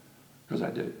 yeah, because I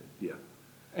do. yeah,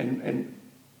 And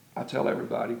I tell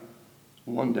everybody,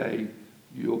 one day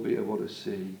you'll be able to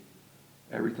see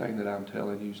everything that I'm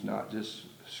telling you is not just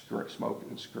smoke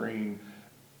and scream.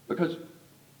 Because,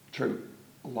 true,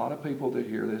 a lot of people that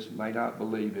hear this may not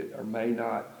believe it, or may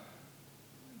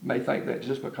think that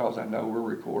just because I know we're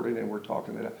recording and we're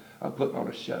talking that I'm putting on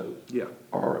a show, yeah,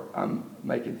 or I'm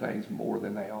making things more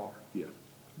than they are. yeah.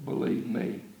 Believe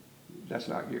me, that's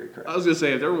not Gary I Craddock. was gonna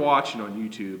say, if they're watching on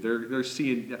YouTube, they're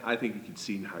seeing. I think you can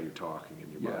see how you're talking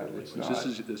in your Yeah, body it's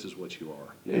language. not- This is what you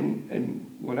are.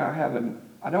 And when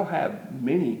I don't have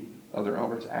many other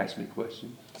owners ask me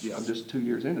questions. Yes. I'm just 2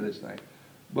 years into this thing.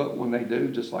 But when they do,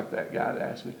 just like that guy that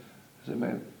asked me, I said,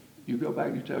 man, you go back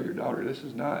and you tell your daughter, this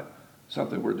is not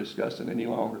something we're discussing any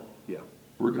longer. Yeah,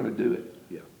 We're gonna do it.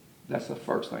 yeah, That's the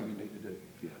first thing you need to do.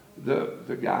 yeah,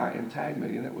 The guy in tag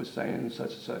meeting that was saying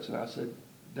such and such, and I said,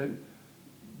 dude,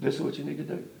 this is what you need to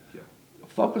do. yeah,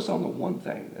 Focus on the one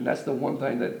thing, and that's the one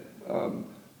thing that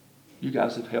you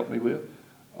guys have helped me with.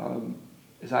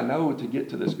 Is I know to get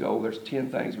to this goal, there's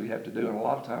 10 things we have to do, and a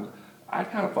lot of times I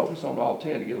kind of focus on all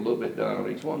 10 to get a little bit done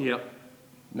on each one. Yep.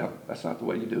 No, that's not the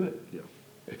way you do it. Yeah.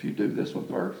 If you do this one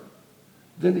first,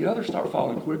 then the others start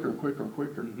falling quicker and quicker and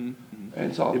quicker.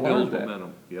 And so I've It builds learned that.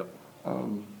 momentum. Yep.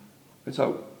 And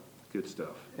so Good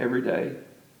stuff. every day,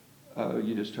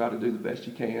 you just try to do the best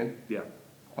you can. Yeah.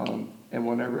 And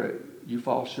whenever you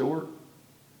fall short,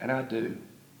 and I do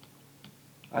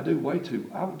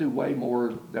way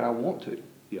more than I want to.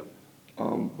 Yep.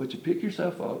 But you pick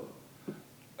yourself up,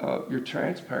 you're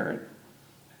transparent,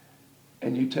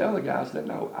 and you tell the guys that,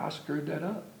 no, I screwed that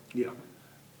up. Yeah.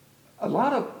 A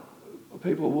lot of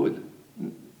people would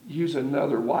use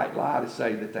another white lie to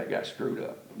say that got screwed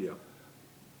up. Yeah.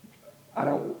 I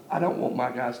don't want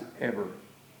my guys to ever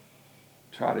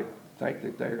try to think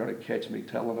that they're going to catch me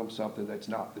telling them something that's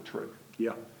not the truth.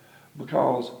 Yeah.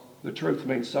 Because the truth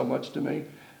means so much to me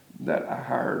that I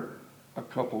hired a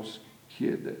couple's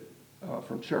kid that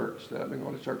from church that I've been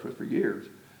going to church with for years,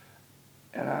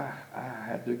 and I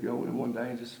had to go in one day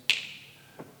and just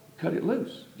cut it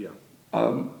loose. Yeah.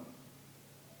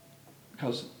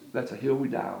 Because that's a hill we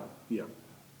die on. Yeah.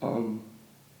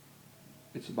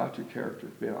 It's about your character,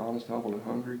 being honest, humble, and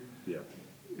hungry. Yeah.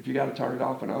 If you got to turn it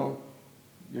off and on,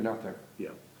 you're not there. Yeah.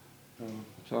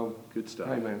 So good stuff.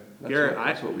 Hey man, Garrett,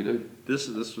 that's what we do. This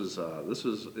was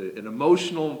an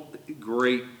emotional,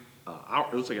 great.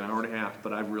 It was like an hour and a half,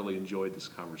 but I really enjoyed this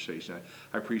conversation.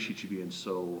 I appreciate you being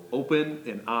so open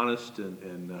and honest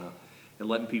and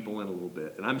letting people in a little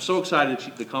bit. And I'm so excited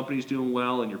that the company's doing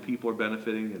well and your people are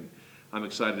benefiting, and I'm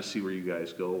excited to see where you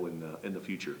guys go in the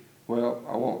future. Well,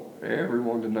 I want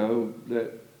everyone to know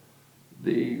that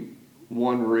the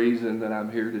one reason that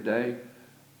I'm here today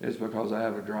is because I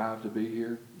have a drive to be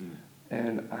here,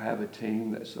 and I have a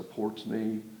team that supports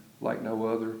me like no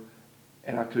other,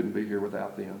 and I couldn't be here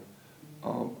without them.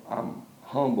 I'm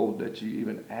humbled that you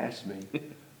even asked me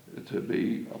to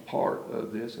be a part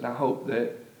of this, and I hope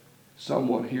that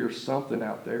someone hears something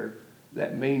out there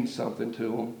that means something to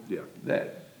them,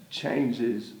 that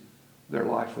changes their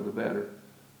life for the better.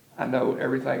 I know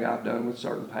everything I've done with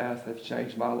Certain Path has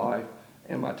changed my life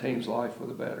and my team's life for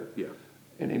the better. Yeah.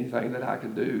 And anything that I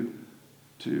can do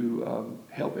to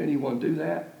help anyone do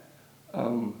that,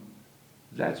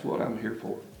 that's what I'm here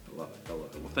for. I love it.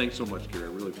 Well, thanks so much, Gary. I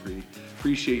really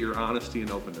appreciate your honesty and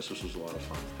openness. This was a lot of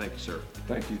fun. Thank you, sir.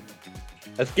 Thank you.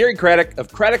 That's Gary Craddock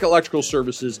of Craddock Electrical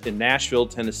Services in Nashville,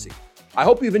 Tennessee. I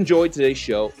hope you've enjoyed today's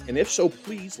show, and if so,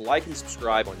 please like and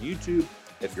subscribe on YouTube.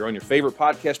 If you're on your favorite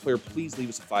podcast player, please leave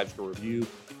us a 5-star review.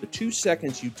 The 2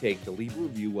 seconds you take to leave a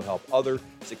review will help other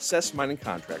success-minded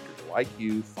contractors like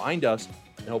you find us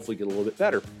and hopefully get a little bit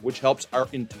better, which helps our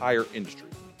entire industry.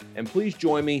 And please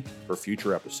join me for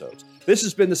future episodes. This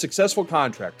has been The Successful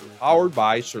Contractor, powered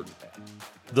by Certain Path.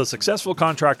 The Successful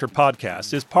Contractor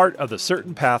podcast is part of the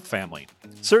Certain Path family.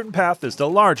 Certain Path is the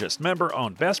largest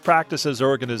member-owned best practices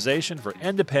organization for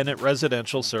independent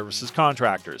residential services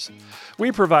contractors.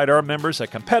 We provide our members a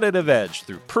competitive edge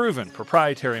through proven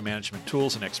proprietary management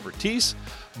tools and expertise,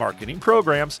 marketing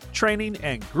programs, training,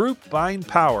 and group buying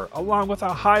power, along with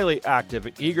a highly active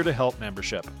and eager-to-help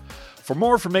membership. For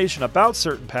more information about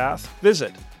Certain Path,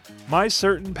 visit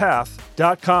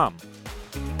mycertainpath.com.